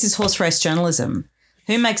 But this is horse race journalism.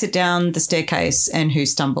 Who makes it down the staircase and who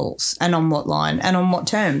stumbles and on what line and on what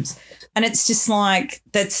terms? And it's just like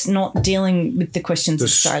that's not dealing with the questions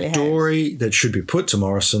Australia has. The story that should be put to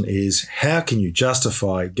Morrison is how can you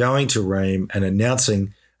justify going to Ream and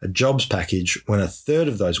announcing a jobs package when a third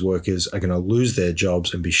of those workers are going to lose their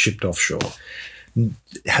jobs and be shipped offshore? It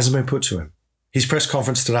hasn't been put to him. His press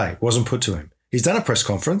conference today wasn't put to him. He's done a press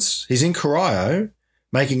conference. He's in Corio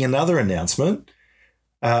making another announcement.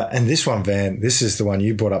 And this one, Van, this is the one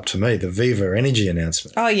you brought up to me, the Viva Energy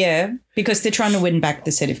announcement. Oh, yeah, because they're trying to win back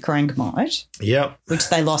the seat of Corangamite. Yep. Which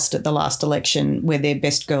they lost at the last election where their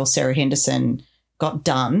best girl, Sarah Henderson, got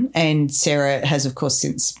done. And Sarah has, of course,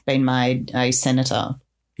 since been made a senator.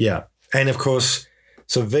 Yeah. And, of course,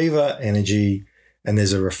 so Viva Energy, and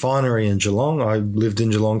there's a refinery in Geelong. I lived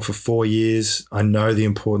in Geelong for 4 years. I know the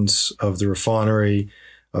importance of the refinery,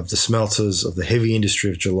 of the smelters, of the heavy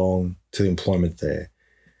industry of Geelong to the employment there.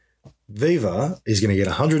 Viva is going to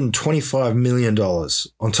get $125 million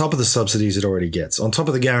on top of the subsidies it already gets, on top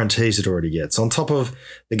of the guarantees it already gets, on top of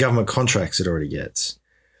the government contracts it already gets.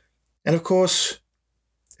 And, of course,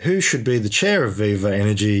 who should be the chair of Viva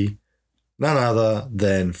Energy? None other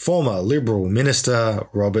than former Liberal Minister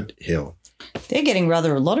Robert Hill. They're getting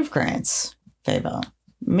rather a lot of grants, Viva.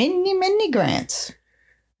 Many grants.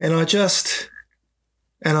 And I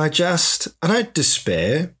don't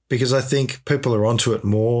despair because I think people are onto it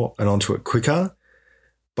more and onto it quicker.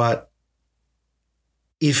 But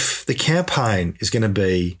if the campaign is going to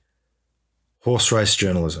be horse race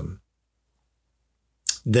journalism,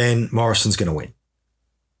 then Morrison's going to win.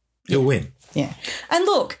 He'll win. Yeah. And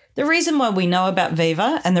look, the reason why we know about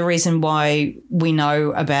Viva and the reason why we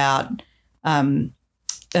know about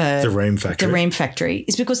the Ream factory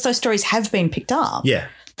is because those stories have been picked up. Yeah.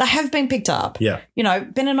 They have been picked up. Yeah. You know,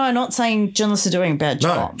 Ben and I are not saying journalists are doing a bad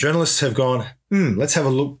job. No, journalists have gone, let's have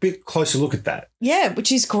a bit closer look at that. Yeah,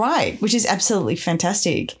 which is great, which is absolutely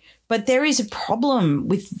fantastic. But there is a problem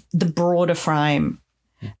with the broader frame.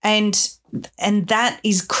 And that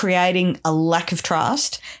is creating a lack of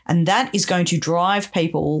trust, and that is going to drive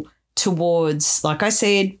people towards, like I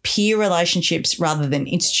said, peer relationships rather than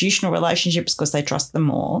institutional relationships because they trust them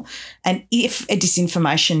more. And if a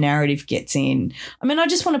disinformation narrative gets in, I mean, I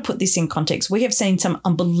just want to put this in context. We have seen some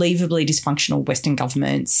unbelievably dysfunctional Western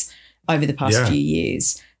governments over the past few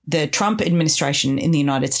years. The Trump administration in the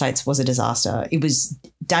United States was a disaster. It was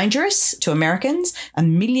dangerous to Americans.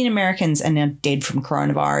 1 million Americans are now dead from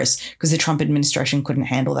coronavirus because the Trump administration couldn't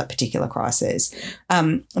handle that particular crisis.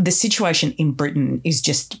 The situation in Britain is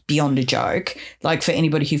just beyond a joke. Like, for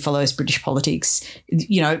anybody who follows British politics,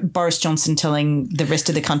 you know, Boris Johnson telling the rest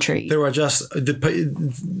of the country. There are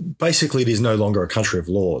basically it is no longer a country of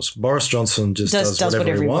laws. Boris Johnson just does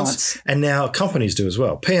whatever he wants. And now companies do as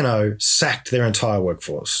well. P&O sacked their entire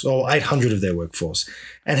workforce, or 800 of their workforce,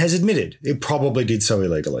 and has admitted it probably did so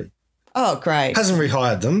illegally. Oh, great. Hasn't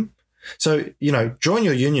rehired them. So, you know, join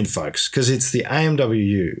your union, folks, because it's the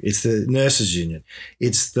AMWU, it's the nurses union,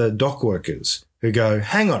 it's the dock workers who go,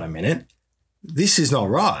 hang on a minute, this is not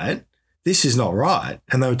right. This is not right.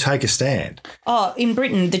 And they would take a stand. Oh, in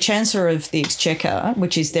Britain, the Chancellor of the Exchequer,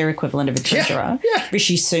 which is their equivalent of a treasurer,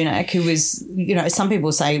 Rishi Sunak, who was, you know, some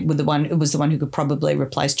people say was the one who could probably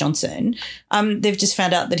replace Johnson. They've just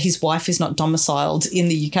found out that his wife is not domiciled in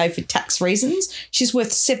the UK for tax reasons. She's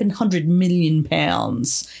worth £700 million,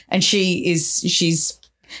 and she's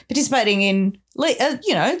participating in,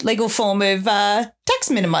 legal form of tax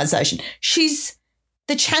minimisation. She's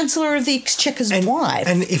the Chancellor of the Exchequer's wife.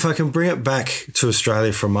 And if I can bring it back to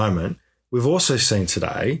Australia for a moment, we've also seen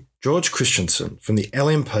today George Christensen from the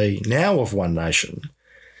LNP, now of One Nation,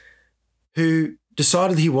 who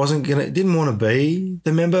decided he didn't want to be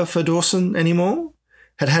the member for Dawson anymore,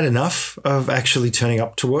 had enough of actually turning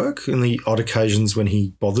up to work in the odd occasions when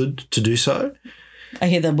he bothered to do so. I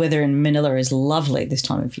hear the weather in Manila is lovely this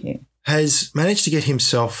time of year. Has managed to get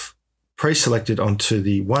himself pre-selected onto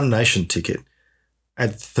the One Nation ticket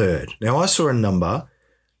at third. Now, I saw a number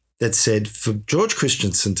that said for George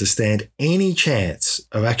Christensen to stand any chance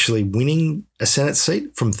of actually winning a Senate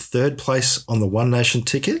seat from third place on the One Nation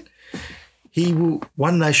ticket,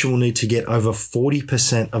 One Nation will need to get over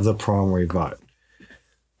 40% of the primary vote.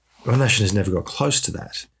 One Nation has never got close to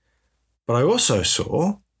that. But I also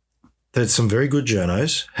saw that some very good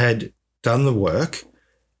journos had done the work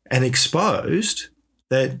and exposed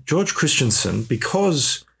that George Christensen,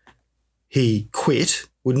 because he quit,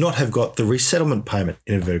 would not have got the resettlement payment,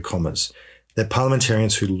 in inverted commas, that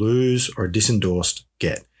parliamentarians who lose or are disendorsed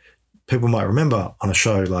get. People might remember on a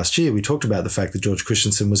show last year, we talked about the fact that George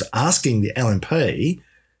Christensen was asking the LNP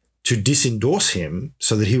to disendorse him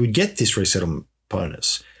so that he would get this resettlement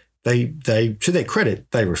bonus. They to their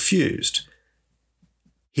credit, they refused.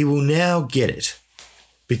 He will now get it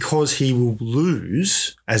because he will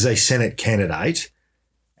lose as a Senate candidate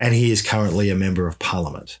and he is currently a member of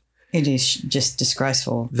Parliament. It is just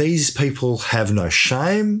disgraceful. These people have no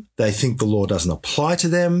shame. They think the law doesn't apply to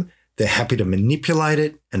them. They're happy to manipulate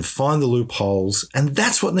it and find the loopholes, and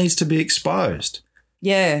that's what needs to be exposed.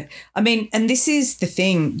 Yeah. I mean, and this is the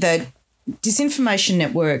thing, that disinformation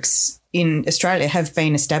networks in Australia have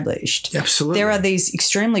been established. Absolutely. There are these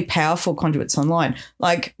extremely powerful conduits online.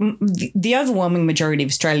 Like the overwhelming majority of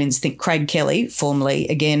Australians think Craig Kelly, formerly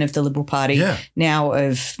again of the Liberal Party, now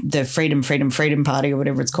of the Freedom Party or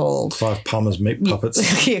whatever it's called. Clive Palmer's Meat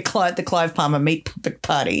Puppets. The Clive Palmer Meat Puppet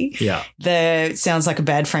Party. Yeah. Sounds like a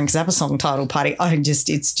bad Frank Zappa song title party.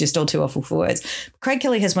 It's just all too awful for words. Craig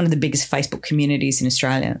Kelly has one of the biggest Facebook communities in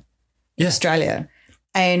Australia.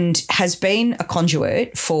 And has been a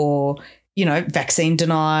conduit for, vaccine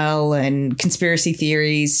denial and conspiracy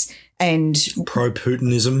theories and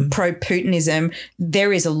pro-Putinism.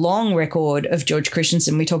 There is a long record of George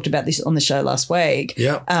Christensen. We talked about this on the show last week.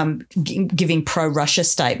 Giving pro-Russia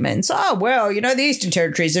statements. Oh, well, the Eastern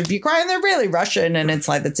Territories of Ukraine, they're really Russian. And it's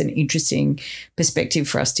like, that's an interesting perspective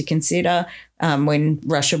for us to consider when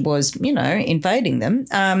Russia was, invading them.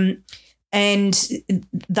 And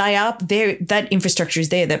they are there. That infrastructure is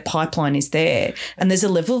there. That pipeline is there. And there's a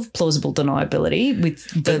level of plausible deniability with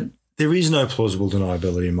the. There is no plausible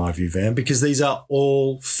deniability in my view, Van, because these are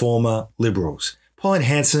all former Liberals. Pauline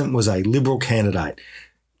Hanson was a Liberal candidate.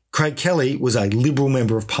 Craig Kelly was a Liberal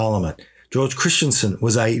member of Parliament. George Christensen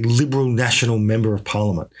was a Liberal national member of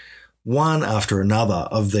Parliament. One after another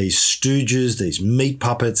of these stooges, these meat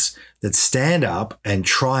puppets that stand up and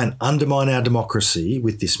try and undermine our democracy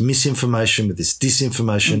with this misinformation, with this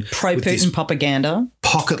disinformation. Pro-Putin propaganda.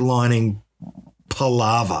 Pocket-lining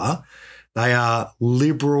palaver. They are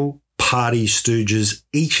Liberal Party stooges,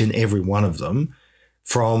 each and every one of them,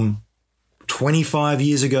 from 25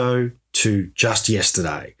 years ago to just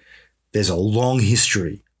yesterday. There's a long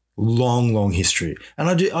history, long history. And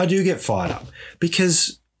I do get fired up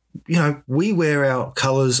because we wear our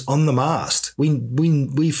colours on the mast.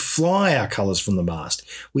 We fly our colours from the mast.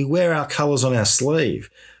 We wear our colours on our sleeve.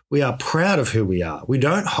 We are proud of who we are. We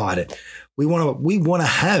don't hide it. We want to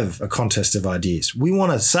have a contest of ideas. We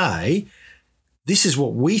want to say, this is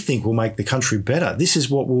what we think will make the country better. This is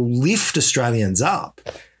what will lift Australians up.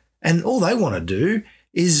 And all they want to do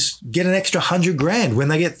is get an extra $100,000 when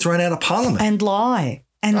they get thrown out of Parliament. And lie.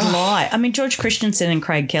 I mean, George Christensen and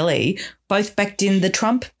Craig Kelly both backed in the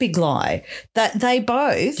Trump big lie, that they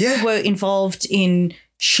both were involved in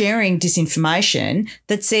sharing disinformation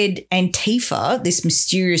that said Antifa, this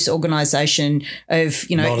mysterious organisation of,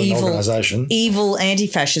 evil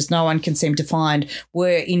anti-fascists no one can seem to find,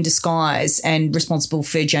 were in disguise and responsible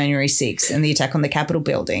for January 6th and the attack on the Capitol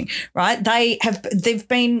building, right? They've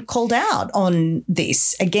been called out on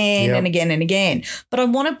this again and again and again. But I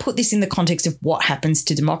want to put this in the context of what happens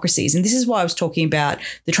to democracies. And this is why I was talking about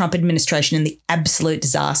the Trump administration and the absolute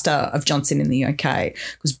disaster of Johnson in the UK,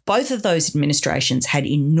 because both of those administrations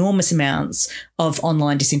had enormous amounts of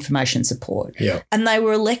online disinformation support. Yeah. And they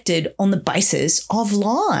were elected on the basis of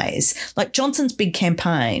lies. Like Johnson's big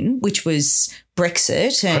campaign, which was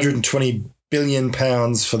Brexit. And £120 billion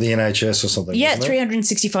for the NHS or something. Yeah,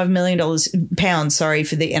 $365 million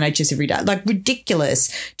for the NHS every day. Like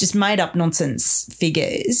ridiculous, just made up nonsense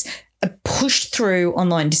figures. Pushed through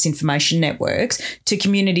online disinformation networks to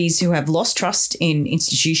communities who have lost trust in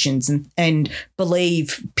institutions and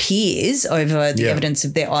believe peers over the evidence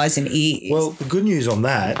of their eyes and ears. Well, the good news on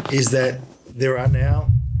that is that there are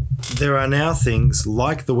now things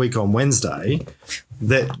like the Week on Wednesday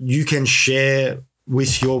that you can share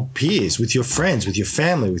with your peers, with your friends, with your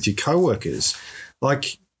family, with your co-workers.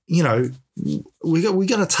 Like, we got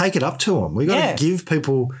to take it up to them. We got to give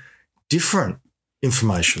people different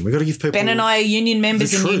information. We've got to give people. Ben and I are union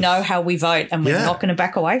members and you know how we vote and we're not going to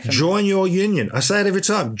back away from it. Join your union. I say it every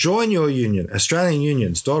time. Join your union.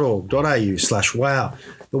 AustralianUnions.org.au/wow.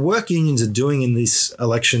 The work unions are doing in this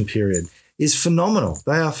election period is phenomenal.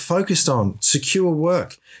 They are focused on secure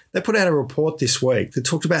work. They put out a report this week that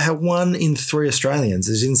talked about how 1 in 3 Australians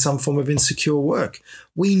is in some form of insecure work.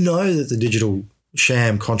 We know that the digital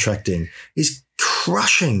sham contracting is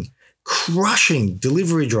crushing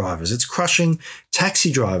delivery drivers. It's crushing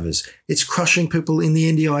taxi drivers. It's crushing people in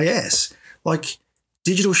the NDIS. Like,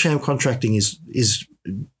 digital sham contracting is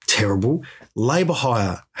terrible. Labour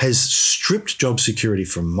hire has stripped job security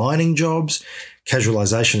from mining jobs.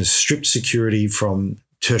 Casualisation has stripped security from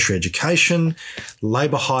tertiary education.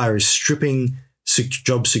 Labour hire is stripping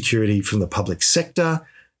job security from the public sector.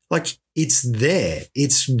 Like, It's there.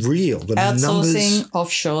 It's real. The outsourcing,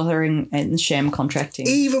 offshoring, and sham contracting.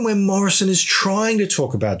 Even when Morrison is trying to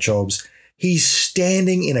talk about jobs, he's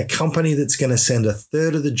standing in a company that's going to send a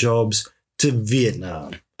third of the jobs to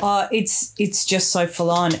Vietnam. It's just so full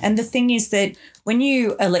on. And the thing is that when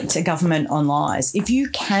you elect a government on lies, if you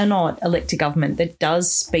cannot elect a government that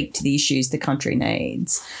does speak to the issues the country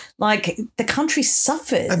needs, like the country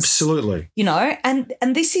suffers. Absolutely. You know, and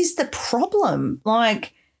this is the problem.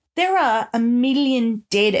 Like there are 1 million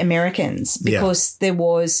dead Americans because there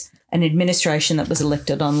was an administration that was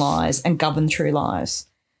elected on lies and governed through lies.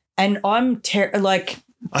 And I'm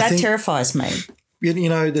that terrifies me. You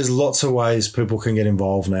know, there's lots of ways people can get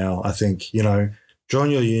involved now. I think, you know,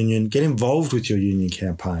 join your union, get involved with your union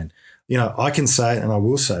campaign. You know, I can say it and I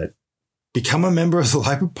will say it. Become a member of the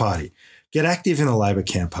Labor Party. Get active in a Labor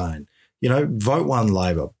campaign. You know, vote One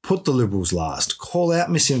Labor. Put the Liberals last. Call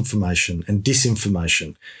out misinformation and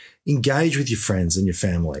disinformation. Engage with your friends and your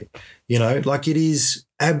family. You know, like it is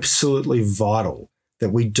absolutely vital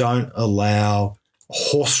that we don't allow a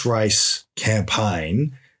horse race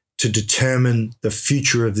campaign to determine the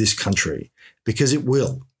future of this country, because it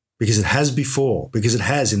will, because it has before, because it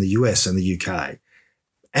has in the US and the UK.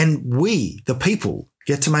 And we, the people,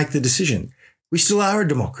 get to make the decision. We still are a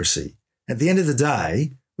democracy. At the end of the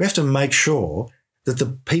day, we have to make sure that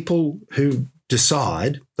the people who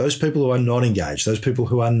decide, those people who are not engaged, those people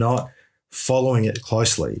who are not following it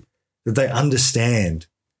closely, that they understand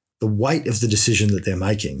the weight of the decision that they're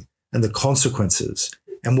making and the consequences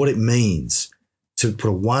and what it means to put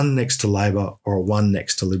a 1 next to Labor or a 1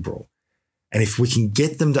 next to Liberal. And if we can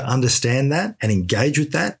get them to understand that and engage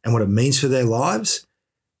with that and what it means for their lives,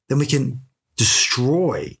 then we can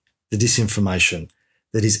destroy the disinformation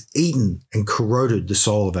that has eaten and corroded the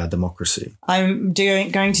soul of our democracy. I'm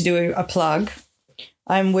going to do a plug.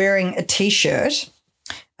 I'm wearing a T-shirt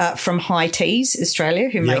from High Tees Australia,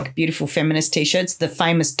 who make beautiful feminist T-shirts, the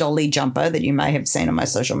famous Dolly jumper that you may have seen on my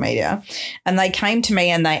social media. And they came to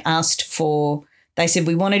me and they asked for... They said,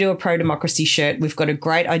 we want to do a pro-democracy shirt. We've got a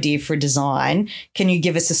great idea for a design. Can you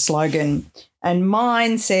give us a slogan? And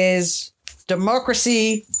mine says,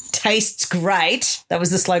 democracy tastes great. That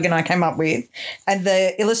was the slogan I came up with. And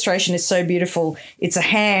the illustration is so beautiful. It's a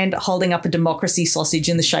hand holding up a democracy sausage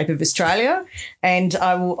in the shape of Australia. And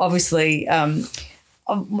I will obviously...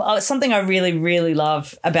 something I really, really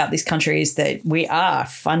love about this country is that we are a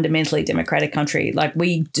fundamentally democratic country. Like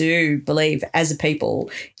we do believe as a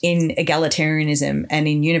people in egalitarianism and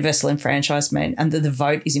in universal enfranchisement, and that the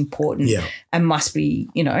vote is important and must be,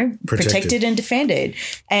 you know, protected and defended.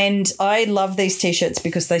 And I love these T-shirts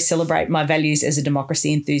because they celebrate my values as a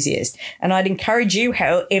democracy enthusiast. And I'd encourage you,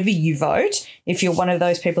 however you vote, if you're one of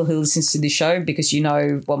those people who listens to this show because you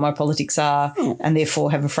know what my politics are and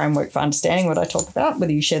therefore have a framework for understanding what I talk about,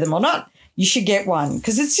 whether you share them or not, you should get one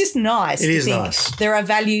because it's just nice. It is nice. There are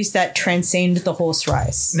values that transcend the horse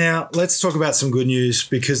race. Now, let's talk about some good news,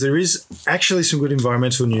 because there is actually some good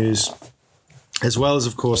environmental news, as well as,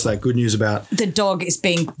 of course, that good news about... The dog is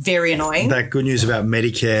being very annoying. That good news about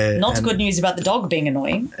Medicare. Not good news about the dog being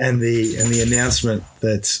annoying. And the announcement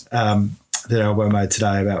that Albo made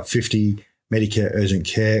today about 50 Medicare urgent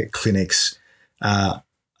care clinics,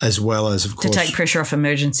 as well as, of course... To take pressure off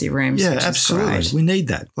emergency rooms. Yeah, absolutely. We need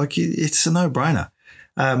that. Like, it's a no-brainer.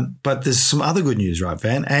 But there's some other good news, right,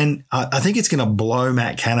 Van? And I think it's going to blow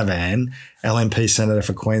Matt Canavan, LNP Senator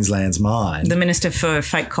for Queensland's mind. The Minister for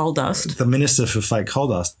Fake Coal Dust. The Minister for Fake Coal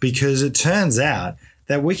Dust, because it turns out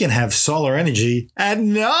that we can have solar energy at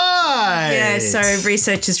night. Yeah, so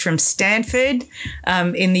researchers from Stanford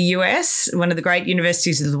in the US, one of the great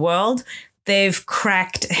universities of the world, they've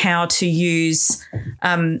cracked how to use,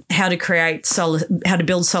 how to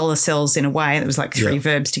build solar cells in a way, and it was like 3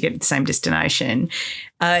 verbs to get to the same destination,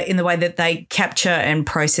 in the way that they capture and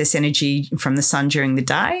process energy from the sun during the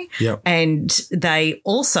day. Yep. And they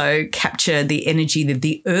also capture the energy that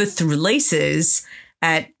the earth releases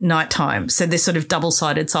at nighttime. So they're sort of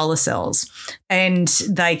double-sided solar cells. And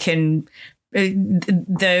they can...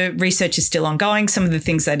 The research is still ongoing. Some of the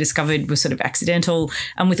things they discovered were sort of accidental,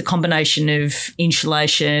 and with a combination of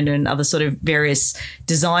insulation and other sort of various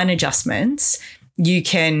design adjustments, you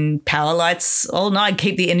can power lights all night,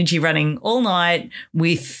 keep the energy running all night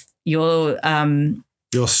with your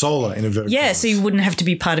solar in inverted commas. So you wouldn't have to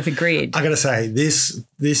be part of a grid. I got to say, this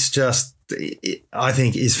just, I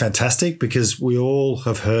think, is fantastic, because we all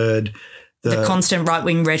have heard the constant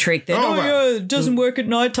right-wing rhetoric that, it doesn't work at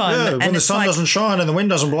night time. Yeah, when the sun doesn't shine and the wind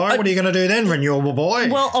doesn't blow, what are you going to do then, renewable boy?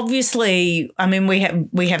 Well, obviously, I mean, we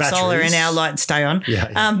have solar and our lights stay on.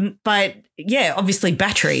 Yeah. But, yeah, obviously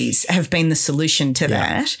batteries have been the solution to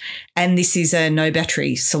that, and this is a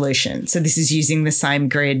no-battery solution. So this is using the same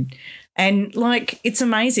grid. And, like, it's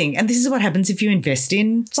amazing. And this is what happens if you invest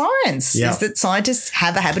in science, is that scientists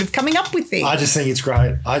have a habit of coming up with things. I just think it's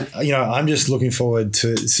great. I'm just looking forward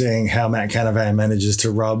to seeing how Matt Canavan manages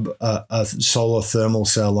to rub a solar thermal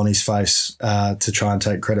cell on his face to try and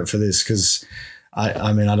take credit for this, because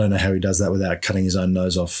I mean, I don't know how he does that without cutting his own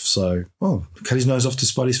nose off. So, cut his nose off to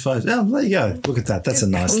spot his face. Oh, there you go. Look at that. That's a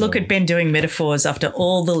nice Look at Ben doing metaphors after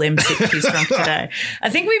all the lemsip he's drunk today. I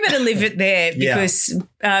think we better leave it there because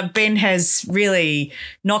Ben has really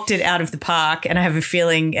knocked it out of the park, and I have a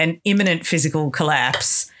feeling an imminent physical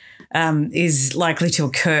collapse is likely to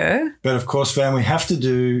occur. But, of course, fam, we have to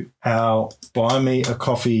do our Buy Me a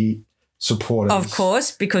Coffee supporters. Of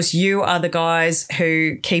course, because you are the guys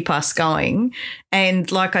who keep us going.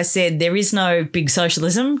 And like I said, there is no big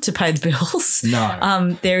socialism to pay the bills.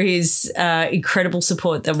 No. There is incredible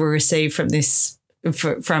support that we receive from this,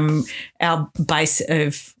 from our base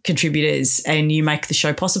of contributors, and you make the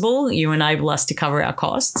show possible. You enable us to cover our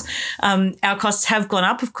costs. Our costs have gone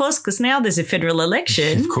up, of course, because now there's a federal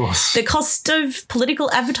election. Of course. The cost of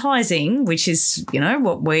political advertising, which is,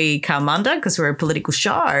 what we come under because we're a political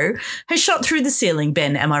show, has shot through the ceiling,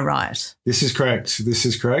 Ben. Am I right? This is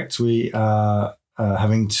correct. We are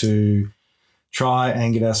having to try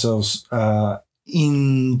and get ourselves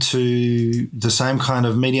into the same kind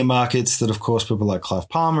of media markets that, of course, people like Clive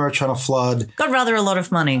Palmer are trying to flood. Got rather a lot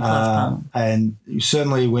of money, Clive Palmer. And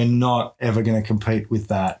certainly we're not ever going to compete with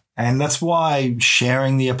that. And that's why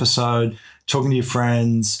sharing the episode, talking to your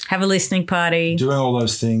friends, have a listening party, doing all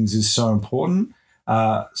those things is so important.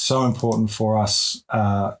 So important for us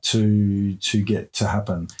to get to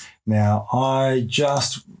happen. Now, I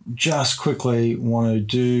just quickly want to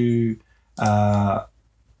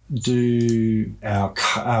do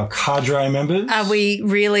our cadre members. Are we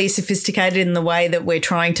really sophisticated in the way that we're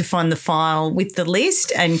trying to find the file with the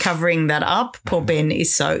list and covering that up? Poor Ben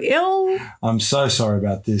is so ill. I'm so sorry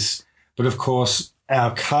about this. But, of course,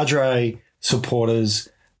 our cadre supporters,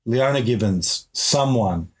 Leona Gibbons,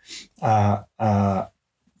 Someone, Hannah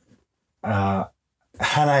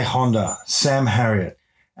Honda, Sam Harriott,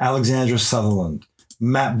 Alexandra Sutherland,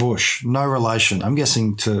 Matt Bush, no relation, I'm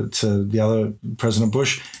guessing to the other President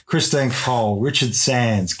Bush, Christine Cole, Richard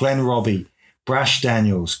Sands, Glenn Robbie, Brash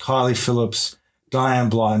Daniels, Kylie Phillips, Diane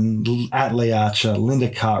Blyton, at Lee Archer, Linda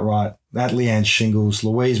Cartwright, at Leanne Shingles,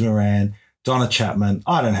 Louise Moran, Donna Chapman.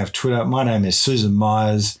 I don't have Twitter. My name is Susan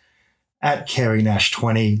Myers, at Kerry Nash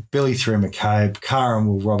 20, Billy 3 McCabe, Karen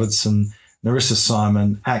Will Robertson, Narissa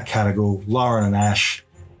Simon, at Cadigal, Lauren and Ash,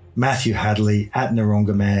 Matthew Hadley, at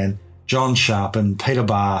Narunga Man, John Sharpen, Peter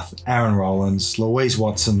Barth, Aaron Rowlands, Louise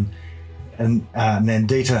Watson, and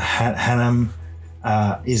Nandita Hannam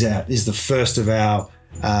is the first of our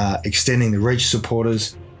Extending the Reach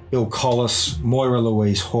supporters. Bill Collis, Moira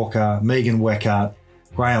Louise Hawker, Megan Weckart,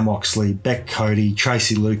 Graham Oxley, Beck Cody,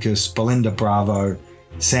 Tracy Lucas, Belinda Bravo,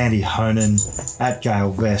 Sandy Honan, at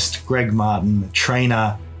Gail Vest, Greg Martin,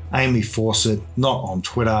 Trina, Amy Fawcett, not on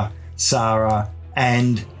Twitter, Sarah,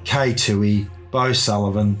 and Kay Tui, Bo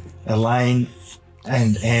Sullivan, Elaine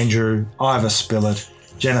and Andrew, Ivor Spillett,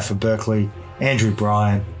 Jennifer Berkeley, Andrew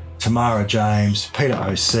Bryan, Tamara James, Peter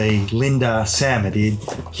O.C., Linda, Sam Hadid,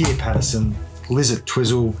 Keir Patterson, Lizard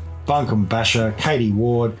Twizzle, Bunkum Basher, Katie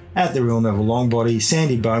Ward, at The Real Neville Longbody,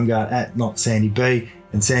 Sandy Baumgart, at Not Sandy B.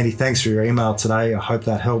 And Sandy, thanks for your email today. I hope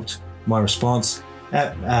that helped my response.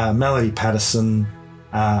 At Melody Patterson,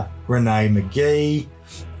 Renee McGee,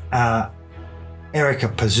 Erica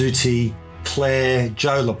Pizzuti, Claire,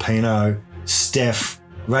 Joe Lapino, Steph,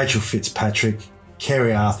 Rachel Fitzpatrick,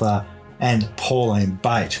 Kerry Arthur, and Pauline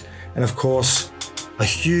Bate. And of course, a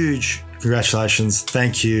huge congratulations,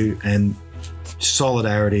 thank you, and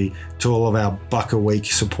solidarity to all of our Buck a Week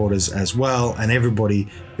supporters as well, and everybody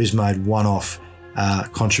who's made one-off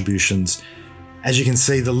contributions. As you can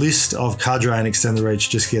see, the list of cadre and Extend the Reach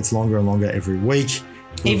just gets longer and longer every week.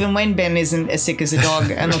 Even when Ben isn't as sick as a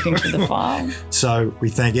dog and looking for the file. So we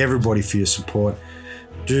thank everybody for your support.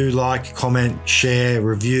 Do like, comment, share,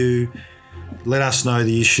 review. Let us know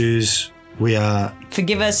the issues.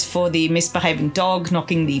 Forgive us for the misbehaving dog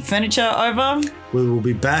knocking the furniture over. We will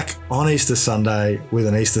be back on Easter Sunday with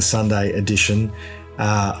an Easter Sunday edition.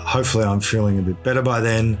 Hopefully I'm feeling a bit better by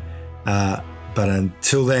then. But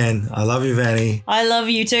until then, I love you, Vanny. I love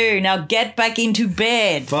you too. Now get back into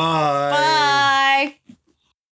bed. Bye. Bye.